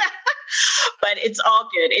it. But it's all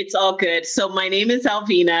good. It's all good. So my name is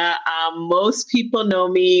Alvina. Most people know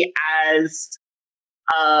me as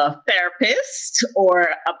a therapist or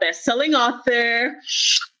a best-selling author.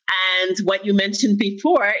 And what you mentioned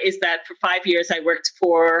before is that for 5 years, I worked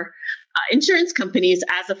for insurance companies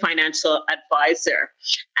as a financial advisor.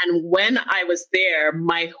 And when I was there,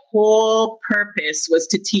 my whole purpose was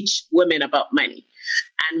to teach women about money.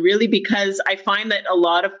 And really, because I find that a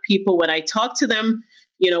lot of people, when I talk to them,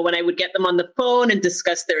 when I would get them on the phone and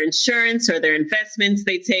discuss their insurance or their investments,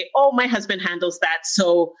 they'd say, oh, my husband handles that.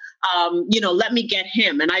 So, let me get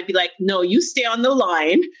him. And I'd be like, no, you stay on the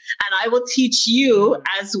line and I will teach you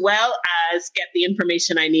as well as get the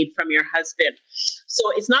information I need from your husband.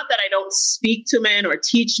 So it's not that I don't speak to men or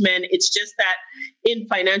teach men. It's just that in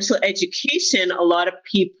financial education, a lot of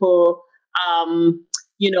people,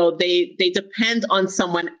 they depend on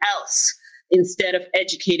someone else instead of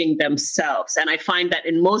educating themselves. And I find that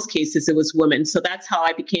in most cases, it was women. So that's how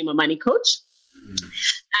I became a money coach.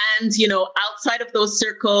 And, outside of those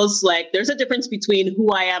circles, there's a difference between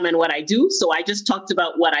who I am and what I do. So I just talked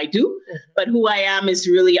about what I do, but who I am is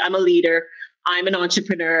really, I'm a leader. I'm an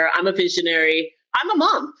entrepreneur. I'm a visionary. I'm a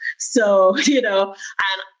mom. So, and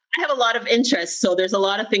I have a lot of interests. So there's a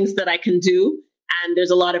lot of things that I can do, and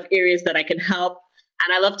there's a lot of areas that I can help.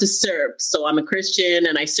 And I love to serve. So I'm a Christian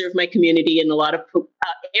and I serve my community in a lot of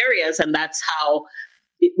areas. And that's how,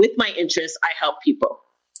 with my interests, I help people.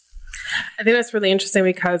 I think that's really interesting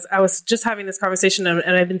because I was just having this conversation and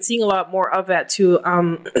I've been seeing a lot more of that too.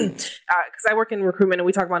 Because I work in recruitment and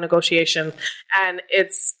we talk about negotiation, and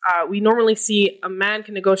it's we normally see a man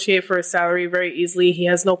can negotiate for a salary very easily. He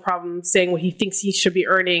has no problem saying what he thinks he should be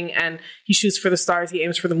earning, and he shoots for the stars. He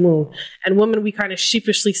aims for the moon. And women, we kind of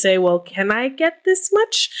sheepishly say, "Well, can I get this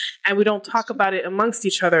much?" And we don't talk about it amongst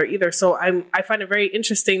each other either. So I find it very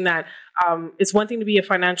interesting that it's one thing to be a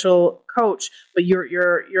financial coach, but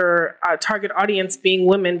your target audience being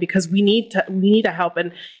women, because we need to help.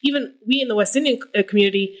 And even we in the West Indian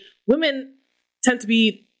community, women tend to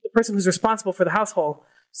be the person who's responsible for the household.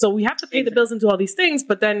 So we have to pay the bills and do all these things,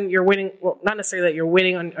 but then you're waiting. Well, not necessarily that you're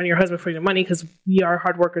waiting on your husband for your money, because we are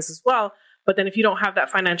hard workers as well. But then if you don't have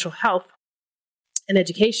that financial health and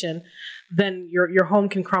education, then your home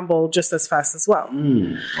can crumble just as fast as well.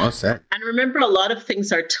 Well said. And remember, a lot of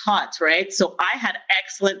things are taught, right? So I had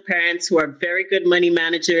excellent parents who are very good money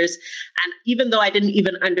managers. And even though I didn't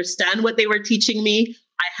even understand what they were teaching me,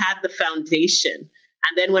 I had the foundation.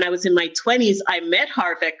 And then when I was in my 20s, I met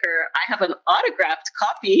Harvecker. I have an autographed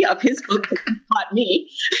copy of his book that he taught me.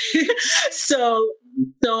 So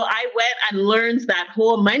I went and learned that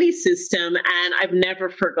whole money system, and I've never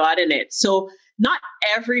forgotten it. So not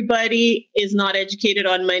everybody is not educated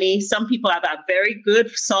on money. Some people have a very good,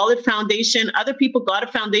 solid foundation. Other people got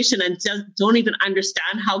a foundation and just don't even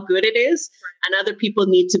understand how good it is. And other people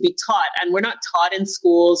need to be taught. And we're not taught in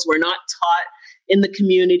schools. We're not taught in the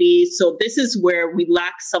community. So this is where we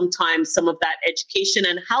lack sometimes some of that education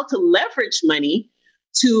and how to leverage money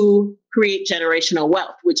to create generational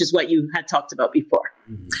wealth, which is what you had talked about before.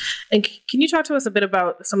 And can you talk to us a bit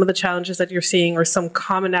about some of the challenges that you're seeing, or some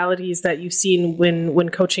commonalities that you've seen when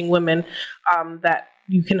coaching women, that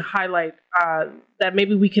you can highlight, that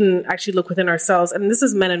maybe we can actually look within ourselves? And this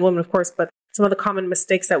is men and women, of course, but some of the common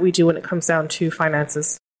mistakes that we do when it comes down to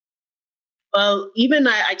finances. Well, even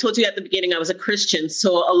I told you at the beginning, I was a Christian.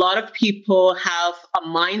 So a lot of people have a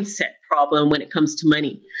mindset problem when it comes to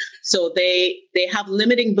money. So they have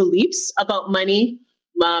limiting beliefs about money.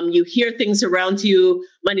 You hear things around you.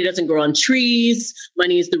 Money doesn't grow on trees.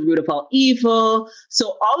 Money is the root of all evil.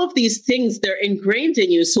 So all of these things, they're ingrained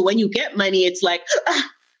in you. So when you get money, it's like,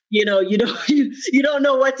 you don't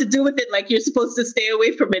know what to do with it. Like, you're supposed to stay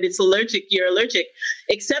away from it. It's allergic. You're allergic.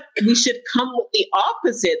 Except we should come with the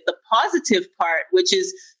opposite, the positive part, which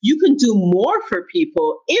is you can do more for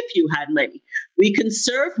people if you had money. We can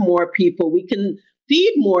serve more people. We can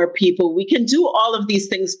feed more people. We can do all of these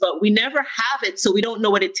things, but we never have it. So we don't know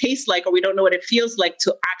what it tastes like, or we don't know what it feels like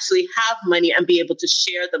to actually have money and be able to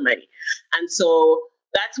share the money. And so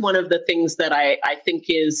that's one of the things that I think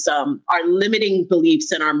is our limiting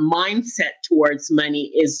beliefs, and our mindset towards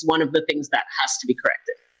money is one of the things that has to be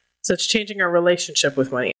corrected. So it's changing our relationship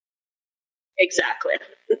with money. Exactly.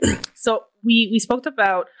 So we spoke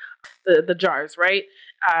about the jars, right?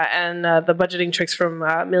 And the budgeting tricks from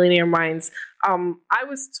Millionaire Minds. I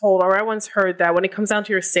was told, or I once heard, that when it comes down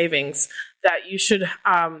to your savings, that you should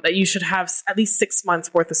have at least 6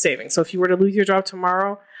 months worth of savings. So if you were to lose your job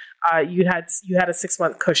tomorrow, you had a 6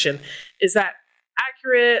 month cushion. Is that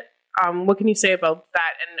accurate? What can you say about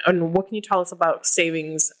that, and what can you tell us about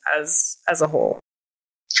savings as a whole?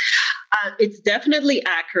 It's definitely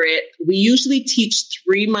accurate. We usually teach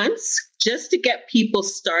 3 months just to get people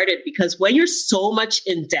started, because when you're so much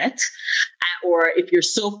in debt, or if you're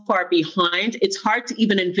so far behind, it's hard to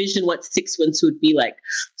even envision what 6 months would be like.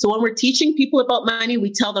 So when we're teaching people about money,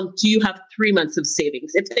 we tell them, do you have 3 months of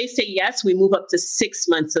savings? If they say yes, we move up to 6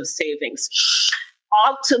 months of savings.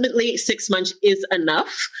 Ultimately, 6 months is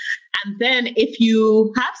enough. And then if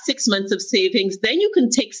you have 6 months of savings, then you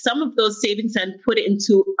can take some of those savings and put it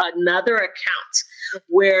into another account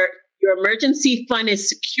where your emergency fund is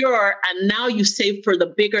secure, and now you save for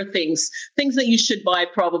the bigger things that you should buy,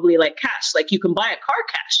 probably like cash, like you can buy a car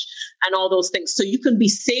cash and all those things. So you can be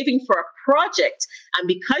saving for a project, and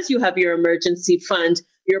because you have your emergency fund,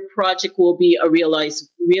 your project will be a realize.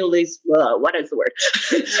 What is the word?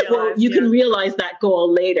 Well, you can realize that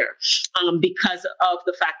goal later, because of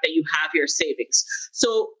the fact that you have your savings.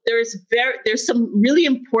 So there's some really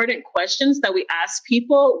important questions that we ask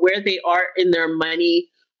people where they are in their money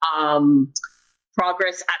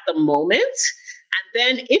progress at the moment. And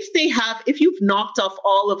then if you've knocked off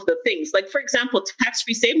all of the things, like for example,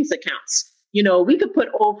 tax-free savings accounts, we could put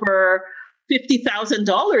over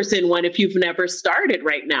 $50,000 in one if you've never started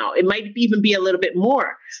right now. It might even be a little bit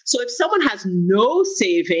more. So if someone has no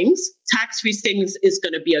savings, tax-free savings is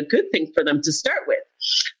going to be a good thing for them to start with.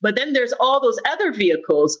 But then there's all those other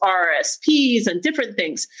vehicles, RSPs and different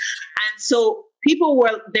things. And so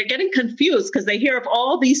they're getting confused because they hear of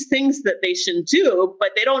all these things that they should do, but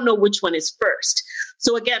they don't know which one is first.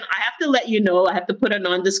 So again, I have to let you know, I have to put a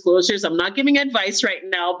non-disclosures. I'm not giving advice right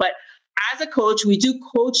now, but as a coach, we do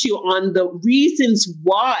coach you on the reasons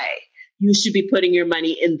why you should be putting your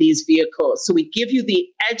money in these vehicles. So we give you the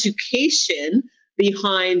education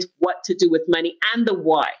behind what to do with money and the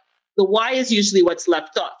why. The why is usually what's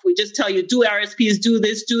left off. We just tell you, do RSPs, do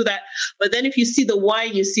this, do that. But then if you see the why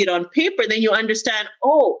and you see it on paper, then you understand,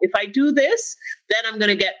 oh, if I do this, then I'm going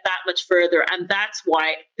to get that much further. And that's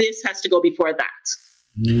why this has to go before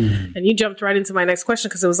that. And you jumped right into my next question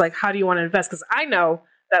because it was like, how do you want to invest? Because I know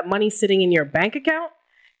that money sitting in your bank account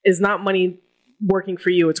is not money working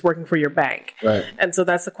for you, it's working for your bank. Right. And so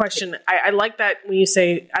that's the question. I like that when you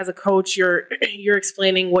say, as a coach, you're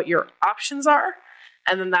explaining what your options are,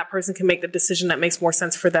 and then that person can make the decision that makes more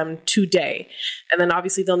sense for them today. And then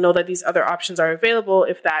obviously they'll know that these other options are available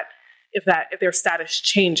if their status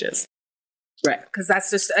changes. Right. Because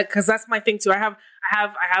that's my thing too. I have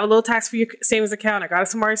a little tax-free savings account. I got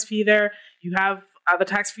some RSP there. You have the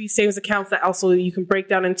tax-free savings accounts that also you can break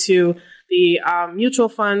down into the mutual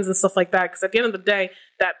funds and stuff like that. Because at the end of the day,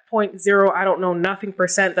 that 0.0, I don't know, nothing %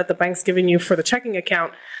 that the bank's giving you for the checking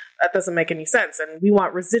account, that doesn't make any sense. And we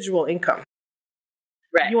want residual income.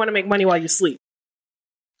 Right. You want to make money while you sleep.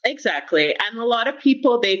 Exactly. And a lot of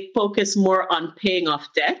people, they focus more on paying off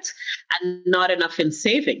debt and not enough in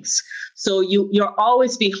savings. So you're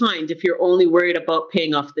always behind if you're only worried about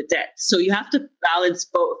paying off the debt. So you have to balance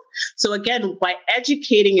both. So again, by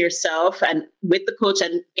educating yourself and with the coach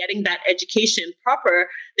and getting that education proper,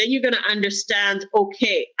 then you're going to understand,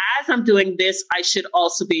 okay, as I'm doing this, I should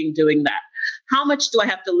also be doing that. How much do I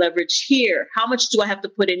have to leverage here? How much do I have to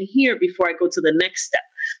put in here before I go to the next step?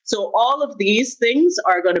 So all of these things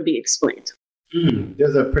are going to be explained.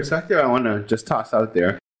 There's a perspective I want to just toss out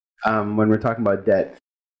there when we're talking about debt.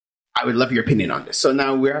 I would love your opinion on this. So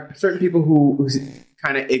now we have certain people who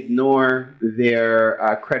kind of ignore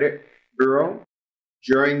their credit bureau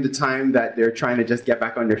during the time that they're trying to just get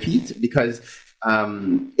back on their feet because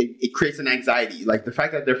it creates an anxiety. Like the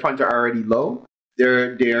fact that their funds are already low,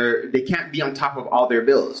 they can't be on top of all their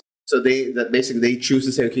bills. So they choose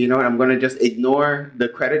to say, okay, you know what, I'm going to just ignore the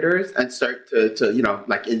creditors and start to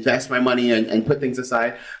like invest my money and put things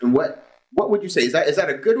aside. And what would you say? Is that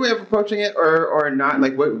a good way of approaching it or not?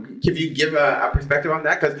 Like, can you give a perspective on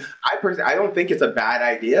that? Because I don't think it's a bad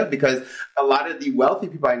idea because a lot of the wealthy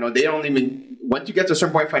people I know, they don't even, once you get to a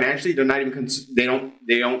certain point financially, they're not even, they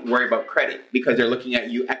don't worry about credit because they're looking at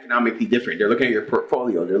you economically different. They're looking at your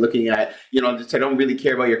portfolio. They're looking at, they don't really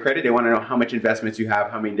care about your credit. They want to know how much investments you have,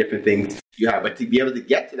 how many different things you have. But to be able to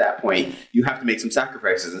get to that point, you have to make some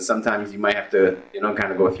sacrifices. And sometimes you might have to,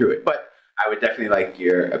 kind of go through it. But I would definitely like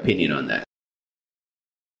your opinion on that.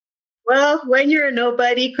 Well, when you're a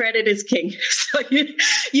nobody, credit is king. So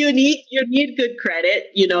you need good credit.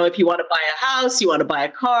 If you want to buy a house, you want to buy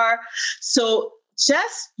a car. So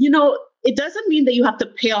just, it doesn't mean that you have to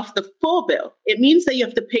pay off the full bill. It means that you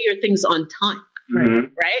have to pay your things on time, right?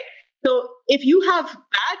 So if you have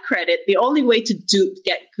bad credit, the only way to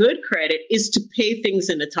get good credit is to pay things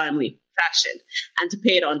in a timely fashion and to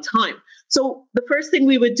pay it on time. So the first thing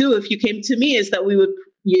we would do if you came to me is that we would,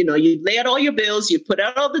 you'd lay out all your bills, you'd put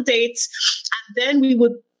out all the dates, and then we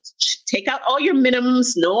would take out all your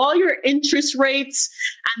minimums, know all your interest rates,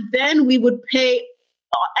 and then we would pay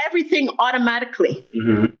everything automatically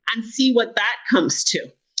and see what that comes to.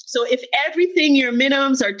 So if everything, your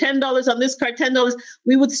minimums are $10 on this card, $10,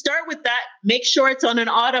 we would start with that, make sure it's on an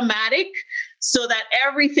automatic so that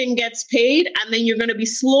everything gets paid. And then you're going to be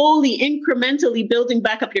slowly, incrementally building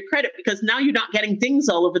back up your credit because now you're not getting dings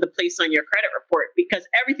all over the place on your credit report because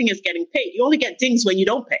everything is getting paid. You only get dings when you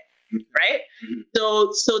don't pay, right?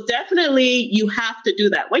 So definitely you have to do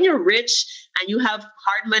that. When you're rich and you have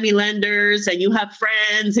hard money lenders and you have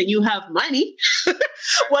friends and you have money,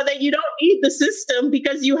 well, then you don't need the system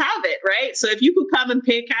because you have it, right? So if you could come and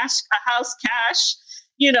pay a house cash,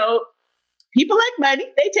 people like money,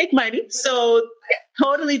 they take money. So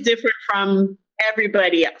totally different from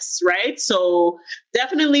everybody else, right? So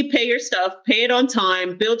definitely pay your stuff, pay it on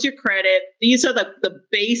time, build your credit. These are the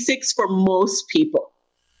basics for most people.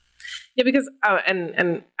 Yeah, because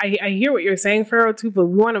and I hear what you're saying, Pharaoh, too, but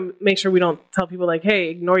we want to make sure we don't tell people like, hey,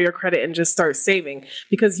 ignore your credit and just start saving,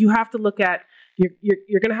 because you have to look at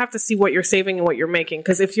you're going to have to see what you're saving and what you're making.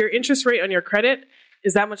 Because if your interest rate on your credit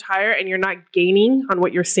is that much higher and you're not gaining on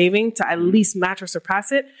what you're saving to at least match or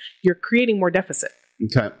surpass it, you're creating more deficit.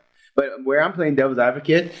 Okay. But where I'm playing devil's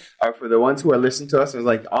advocate are for the ones who are listening to us, are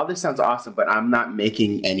like, all this sounds awesome, but I'm not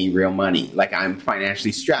making any real money. Like, I'm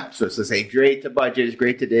financially strapped. So it's to say, great to budget, it's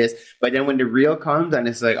great to this. But then when the real comes and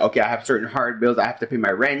it's like, okay, I have certain hard bills. I have to pay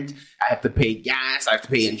my rent. I have to pay gas. I have to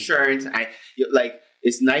pay insurance.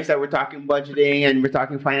 It's nice that we're talking budgeting and we're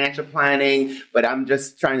talking financial planning, but I'm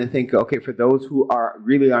just trying to think, okay, for those who are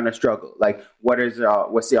really on a struggle, like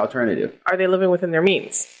what's the alternative? Are they living within their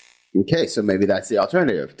means? Okay, so maybe that's the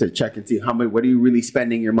alternative, to check and see what are you really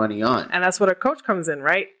spending your money on? And that's what a coach comes in,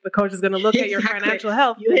 right? The coach is going to look at your financial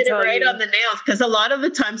health. You hit it right on the nails, because a lot of the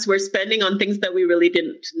times we're spending on things that we really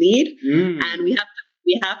didn't need, and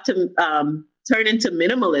we have to turn into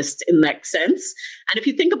minimalists in that sense. And if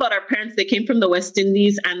you think about our parents, they came from the West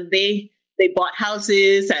Indies and they bought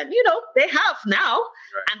houses, and they have now.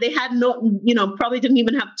 Right. And they had probably didn't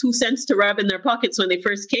even have 2 cents to rub in their pockets when they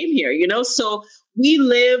first came here, so we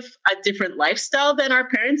live a different lifestyle than our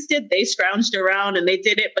parents did. They scrounged around and they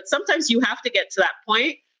did it. But sometimes you have to get to that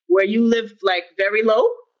point where you live like very low,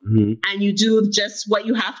 and you do just what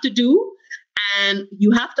you have to do. And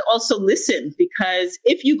you have to also listen, because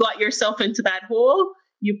if you got yourself into that hole,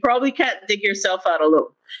 you probably can't dig yourself out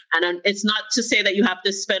alone. And it's not to say that you have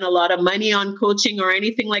to spend a lot of money on coaching or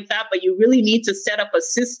anything like that, but you really need to set up a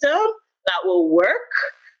system that will work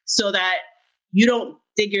so that you don't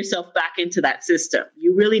dig yourself back into that system.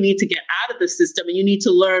 You really need to get out of the system, and you need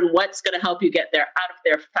to learn what's going to help you get there out of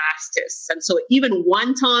there fastest. And so even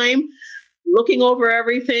one time, looking over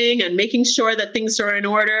everything and making sure that things are in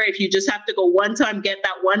order. If you just have to go one time, get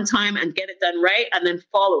that one time and get it done right, and then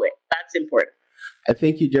follow it. That's important. I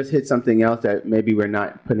think you just hit something else that maybe we're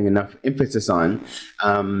not putting enough emphasis on,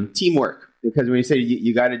 teamwork. Because when you say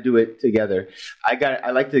you got to do it together,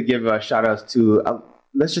 I like to give shout outs to,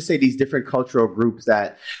 let's just say, these different cultural groups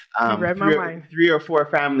that three or four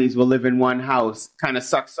families will live in one house, kind of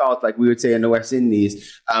suck salt, like we would say in the West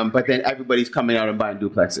Indies. But then everybody's coming out and buying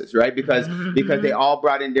duplexes, right? Because they all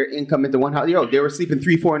brought in their income into one house. They were sleeping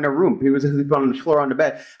 3-4 in their room. People were sleeping on the floor on the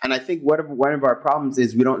bed. And I think one of our problems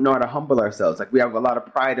is we don't know how to humble ourselves. Like, we have a lot of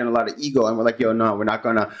pride and a lot of ego, and we're like, no, we're not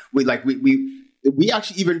gonna. We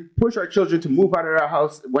actually even push our children to move out of our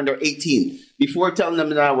house when they're 18. Before telling them,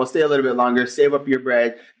 now we'll stay a little bit longer, save up your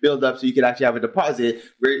bread, build up so you can actually have a deposit.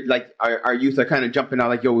 We're like, our youth are kind of jumping out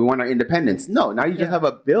like, we want our independence. No, now you just have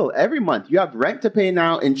a bill every month. You have rent to pay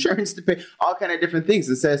now, insurance to pay, all kind of different things.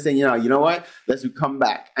 Instead of saying, you know what, let's come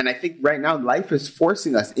back. And I think right now life is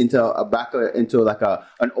forcing us into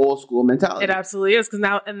an old school mentality. It absolutely is, because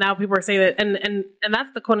now people are saying that, and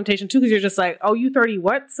that's the connotation too, because you're just like, oh, you 30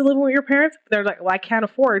 what? Still living with your parents? They're like, well, I can't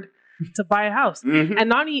afford to buy a house.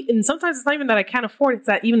 And sometimes it's not even that I can't afford, it's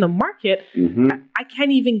that even the market, I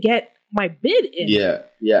can't even get my bid in.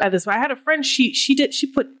 Yeah. At this, I had a friend,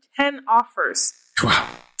 she put 10 offers. Wow.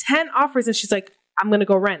 10 offers, and she's like, I'm going to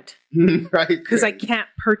go rent. Right. Because I can't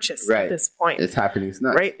purchase at this point. It's happening. It's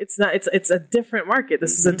nuts. Right. It's not, it's a different market.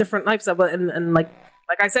 This is a different lifestyle. And like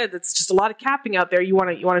I said, it's just a lot of capping out there. You want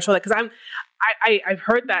to show that, because I've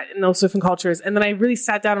heard that in those different cultures. And then I really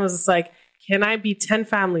sat down and was just like, can I be 10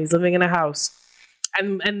 families living in a house?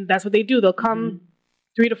 And that's what they do. They'll come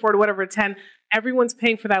 3 to 4 to whatever, 10. Everyone's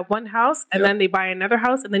paying for that one house, and then they buy another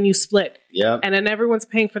house, and then you split. And then everyone's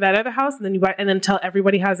paying for that other house, and then you buy, and then tell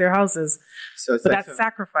everybody has their houses. So that's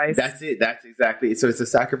sacrifice. That's it. That's exactly. So it's a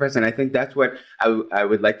sacrifice, and I think that's what I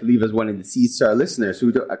would like to leave as one of the seeds to our listeners,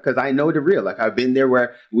 because I know the real. Like, I've been there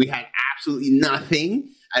where we had absolutely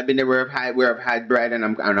nothing. I've been there where I've had bread and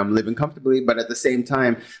I'm living comfortably, but at the same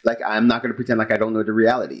time, like, I'm not going to pretend like I don't know the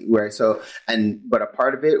reality. But a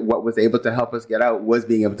part of it, what was able to help us get out, was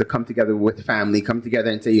being able to come together with family, come together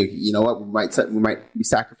and say, you know what, we might be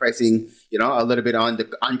sacrificing, a little bit on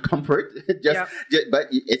comfort, but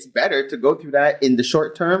it's better to go through that in the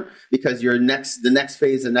short term, because the next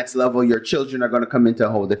phase, the next level, your children are going to come into a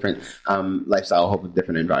whole different lifestyle, a whole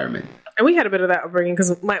different environment. And we had a bit of that upbringing,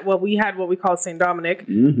 because we had what we called St. Dominic,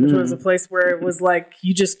 which was a place where it was like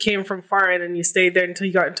you just came from far in and you stayed there until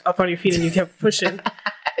you got up on your feet and you kept pushing.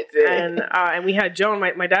 And we had Joan,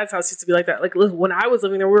 my dad's house used to be like that. Like, when I was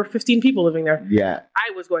living there, we were 15 people living there. Yeah,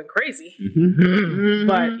 I was going crazy.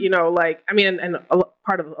 But and a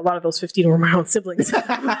lot of those 15 were my own siblings. You know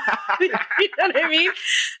what I mean?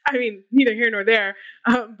 I mean, neither here nor there.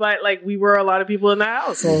 But like, we were a lot of people in that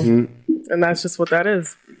household, and that's just what that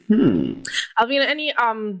is. Alvina,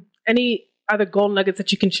 any other gold nuggets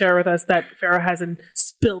that you can share with us that Farah hasn't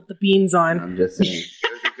spilled the beans on? I'm just saying,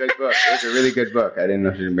 it was a good book. It was a really good book. I didn't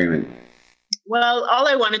know she didn't bring it. Well, all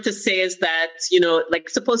I wanted to say is that,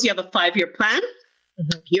 suppose you have a 5-year plan,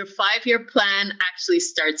 Your 5-year plan actually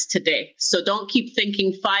starts today. So don't keep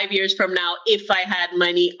thinking 5 years from now, if I had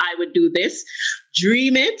money, I would do this.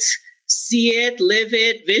 Dream it, see it, live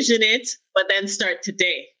it, vision it, but then start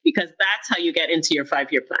today, because that's how you get into your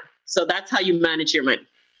 5-year plan. So that's how you manage your money.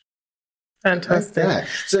 Fantastic. Like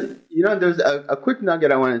so, there's a quick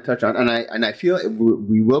nugget I want to touch on, and I feel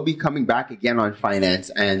we will be coming back again on finance,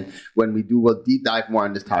 and when we do, we'll deep dive more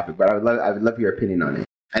on this topic. But I would love your opinion on it.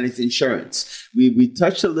 And it's insurance. We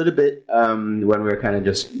touched a little bit when we were kind of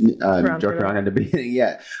just joking around at the beginning,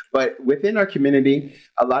 yeah. But within our community,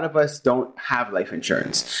 a lot of us don't have life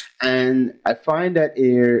insurance, and I find that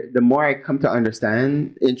the more I come to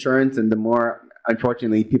understand insurance, and the more,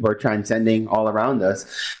 unfortunately, people are transcending all around us.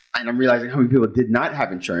 And I'm realizing how many people did not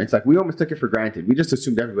have insurance. Like, we almost took it for granted. We just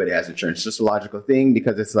assumed everybody has insurance. It's just a logical thing,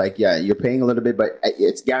 because it's like, yeah, you're paying a little bit, but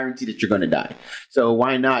it's guaranteed that you're going to die. So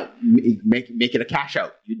why not make it a cash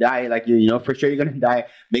out? You die, like, for sure you're going to die.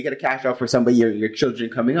 Make it a cash out for somebody, your children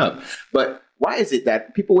coming up. But why is it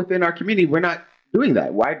that people within our community, we're not doing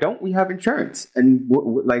that? Why don't we have insurance? And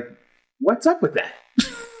what's up with that?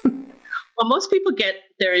 Well, most people get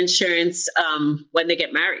their insurance when they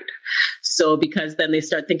get married. So because then they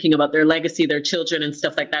start thinking about their legacy, their children and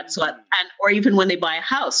stuff like that. So, or even when they buy a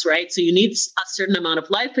house, right? So you need a certain amount of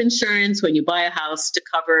life insurance when you buy a house to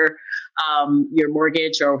cover your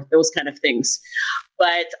mortgage or those kind of things.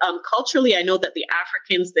 But culturally, I know that the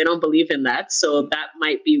Africans, they don't believe in that. So that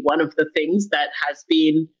might be one of the things that has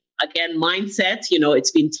been, again, mindset,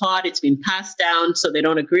 it's been taught, it's been passed down, so they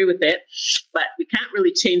don't agree with it. But we can't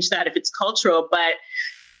really change that if it's cultural. But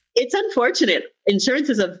it's unfortunate. Insurance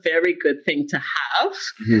is a very good thing to have.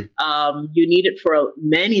 Mm-hmm. You need it for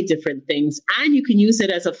many different things, and you can use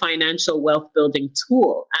it as a financial wealth building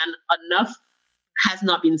tool. And enough has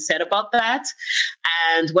not been said about that.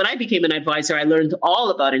 And when I became an advisor, I learned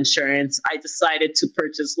all about insurance. I decided to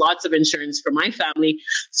purchase lots of insurance for my family.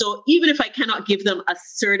 So even if I cannot give them a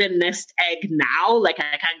certain nest egg now, like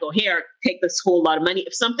I can't go, here, take this whole lot of money.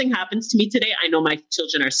 If something happens to me today, I know my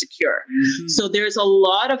children are secure. Mm-hmm. So there's a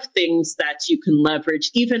lot of things that you can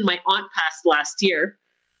leverage. Even my aunt passed last year.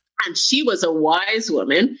 And she was a wise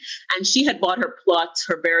woman, and she had bought her plot,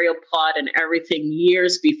 her burial plot and everything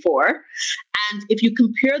years before. And if you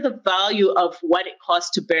compare the value of what it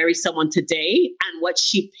costs to bury someone today and what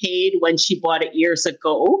she paid when she bought it years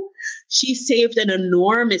ago, she saved an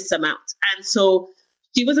enormous amount. And so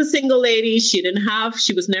she was a single lady. She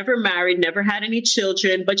was never married, never had any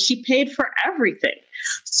children, but she paid for everything.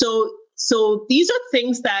 So these are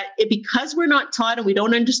things that because we're not taught and we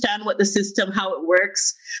don't understand what the system, how it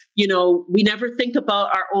works, we never think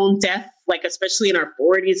about our own death, like especially in our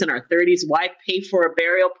 40s and our 30s, why pay for a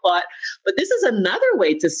burial plot? But this is another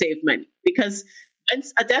way to save money, because when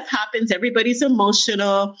a death happens, everybody's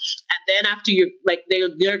emotional. And then after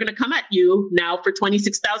they're going to come at you now for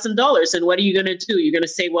 $26,000. And what are you going to do? You're going to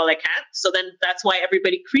say, well, I can't. So then that's why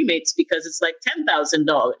everybody cremates, because it's like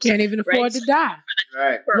 $10,000. Can't even afford to die.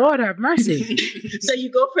 Right. Lord have mercy. So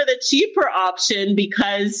you go for the cheaper option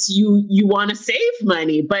because you want to save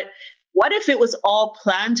money. But what if it was all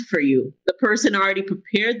planned for you? The person already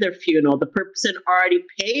prepared their funeral. The person already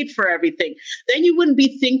paid for everything. Then you wouldn't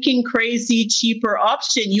be thinking crazy, cheaper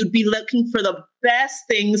option. You'd be looking for the best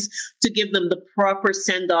things to give them the proper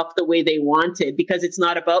send off the way they wanted, because it's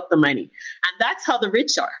not about the money. And that's how the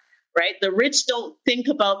rich are. Right? The rich don't think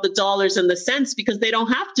about the dollars and the cents because they don't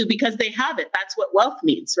have to, because they have it. That's what wealth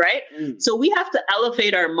means, right? So we have to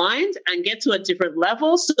elevate our mind and get to a different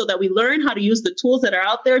level so that we learn how to use the tools that are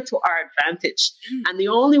out there to our advantage. And the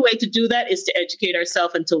only way to do that is to educate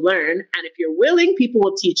ourselves and to learn. And if you're willing, people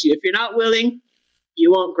will teach you. If you're not willing,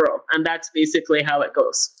 you won't grow. And that's basically how it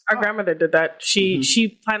goes. Our grandmother did that.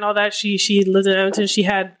 She planned all that. She lived in Edmonton. She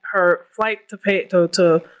had her flight to pay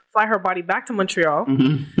to fly her body back to Montreal.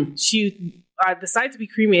 Mm-hmm. She decided to be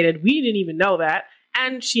cremated. We didn't even know that.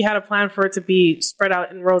 And she had a plan for it to be spread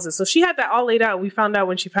out in roses. So she had that all laid out. We found out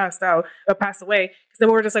when she passed away. Because then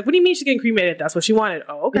we were just like, what do you mean she's getting cremated? That's what she wanted.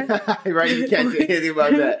 Oh, okay. Right. You can't say anything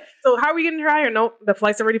about that. So how are we getting her higher? No, the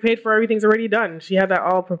flight's already paid for. Everything's already done. She had that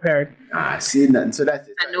all prepared. See nothing. So that's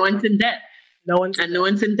it. And no one's in debt. No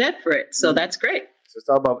one's in debt for it. So that's great.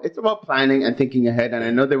 So it's about planning and thinking ahead. And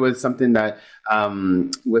I know there was something that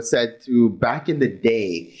was said too back in the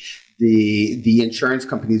day. The insurance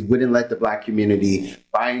companies wouldn't let the Black community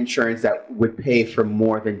buy insurance that would pay for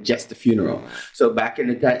more than just the funeral. So back in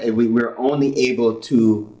the day, we were only able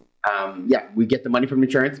to we get the money from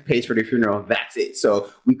insurance, pays for the funeral, that's it.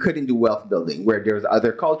 So we couldn't do wealth building, where there's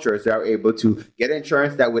other cultures that are able to get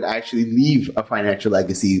insurance that would actually leave a financial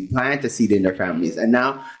legacy, plant a seed in their families. And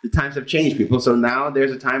now the times have changed, people. So now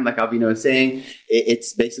there's a time, like Alvina was saying,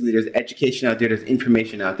 it's basically there's education out there, there's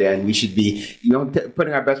information out there, and we should be,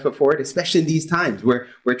 putting our best foot forward, especially in these times where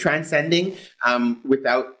we're transcending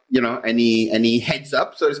without any heads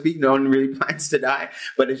up, so to speak. No one really plans to die,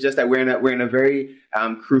 but it's just that we're in a very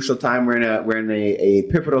crucial time. We're in a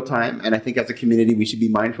pivotal time, and I think as a community we should be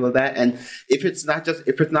mindful of that. And if it's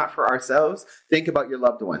not for ourselves, think about your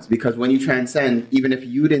loved ones, because when you transcend, even if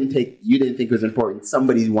you didn't think it was important,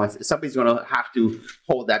 somebody's going to have to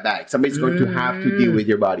hold that back. Somebody's going to have to deal with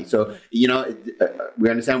your body. So we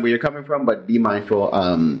understand where you're coming from, but be mindful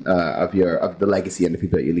of the legacy and the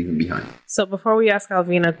people that you're leaving behind. So before we ask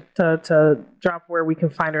Alvina to drop where we can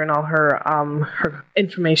find her and all her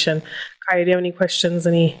information, Kaya, do you have any questions?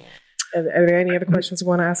 Are there any other questions you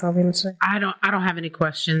want to ask Alvina today? I don't have any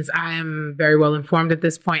questions. I am very well informed at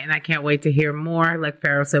this point, and I can't wait to hear more. Like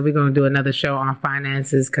Pharaoh said, we're going to do another show on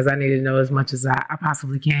finances because I need to know as much as I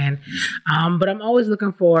possibly can. But I'm always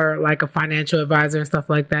looking for like a financial advisor and stuff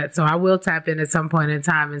like that. So I will tap in at some point in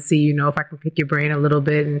time and see, if I can pick your brain a little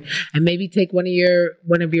bit and maybe take one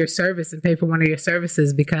of your service and pay for one of your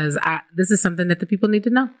services, because this is something that the people need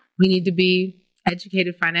to know. We need to be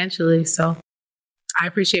educated financially. So I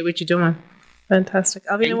appreciate what you're doing. Fantastic.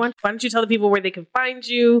 Alvina, why don't you tell the people where they can find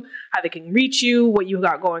you, how they can reach you, what you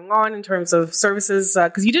got going on in terms of services?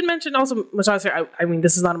 Because you did mention also massage therapy. I mean,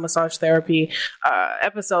 this is not a massage therapy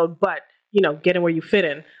episode, but, get in where you fit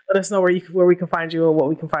in. Let us know where we can find you or what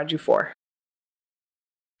we can find you for.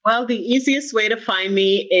 Well, the easiest way to find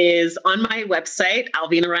me is on my website,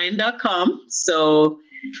 alvinaryan.com. So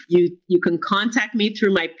you can contact me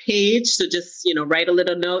through my page. So just, write a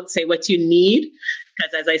little note, say what you need.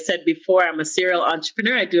 Because as I said before, I'm a serial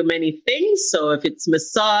entrepreneur. I do many things. So if it's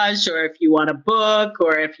massage, or if you want a book,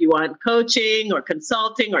 or if you want coaching or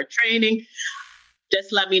consulting or training,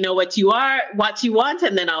 just let me know what you want,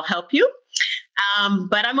 and then I'll help you.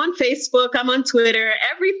 But I'm on Facebook, I'm on Twitter,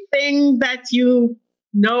 everything that you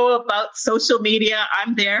know about social media,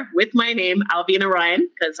 I'm there with my name, Alvina Ryan,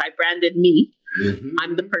 because I branded me. Mm-hmm.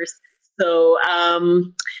 I'm the person. So,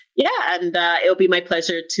 it'll be my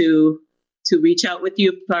pleasure to reach out with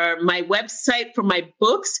you. My website for my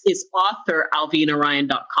books is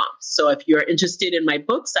authoralvinaryan.com. So if you're interested in my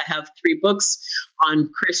books, I have 3 books on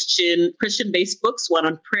Christian-based books, one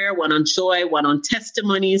on prayer, one on joy, one on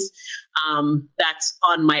testimonies. That's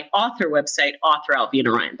on my author website,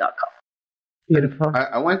 authoralvinaryan.com. Beautiful.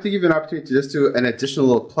 I wanted to give you an opportunity to just do an additional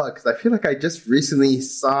little plug, because I feel like I just recently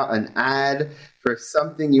saw an ad for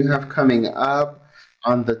something you have coming up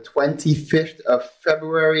on the 25th of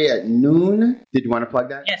February at noon. Did you want to plug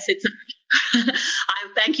that? Yes,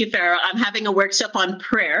 thank you, Pharaoh. I'm having a workshop on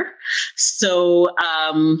prayer. So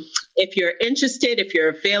if you're interested, if you're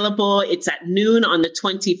available, it's at noon on the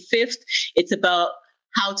 25th. It's about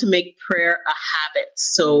how to make prayer a habit.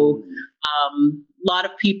 So a lot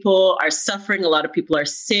of people are suffering. A lot of people are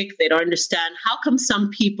sick. They don't understand how come some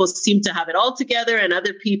people seem to have it all together and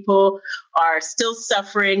other people are still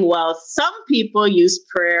suffering, while some people use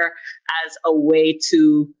prayer as a way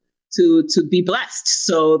to be blessed.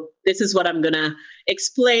 So this is what I'm going to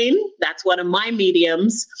explain. That's one of my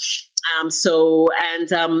mediums. On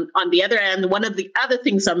the other end, one of the other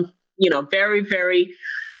things I'm, very, very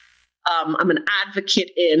I'm an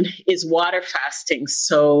advocate in is water fasting.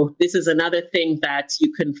 So this is another thing that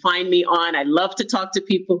you can find me on. I love to talk to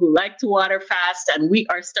people who like to water fast, and we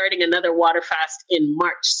are starting another water fast in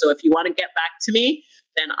March. So if you want to get back to me,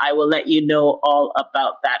 then I will let you know all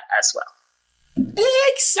about that as well.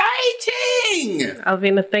 Exciting!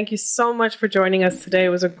 Alvina, thank you so much for joining us today. It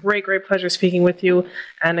was a great, great pleasure speaking with you.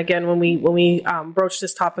 And again, when we broach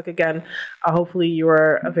this topic again, hopefully you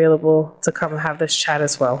are available to come and have this chat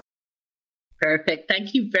as well. Perfect.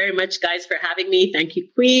 Thank you very much, guys, for having me. Thank you,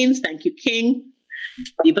 Queens. Thank you, King.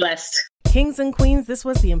 Be blessed. Kings and Queens, this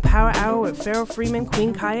was the Empower Hour with Pharaoh Freeman,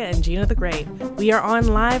 Queen Kaya, and Gina the Great. We are on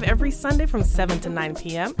live every Sunday from 7 to 9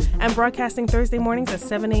 p.m. and broadcasting Thursday mornings at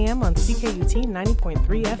 7 a.m. on CKUT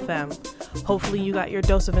 90.3 FM. Hopefully you got your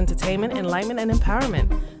dose of entertainment, enlightenment, and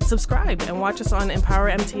empowerment. Subscribe and watch us on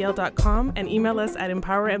empowermtl.com and email us at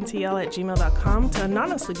empowermtl@gmail.com to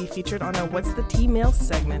anonymously be featured on our What's the Tea Mail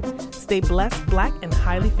segment. Stay blessed, black, and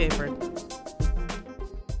highly favored.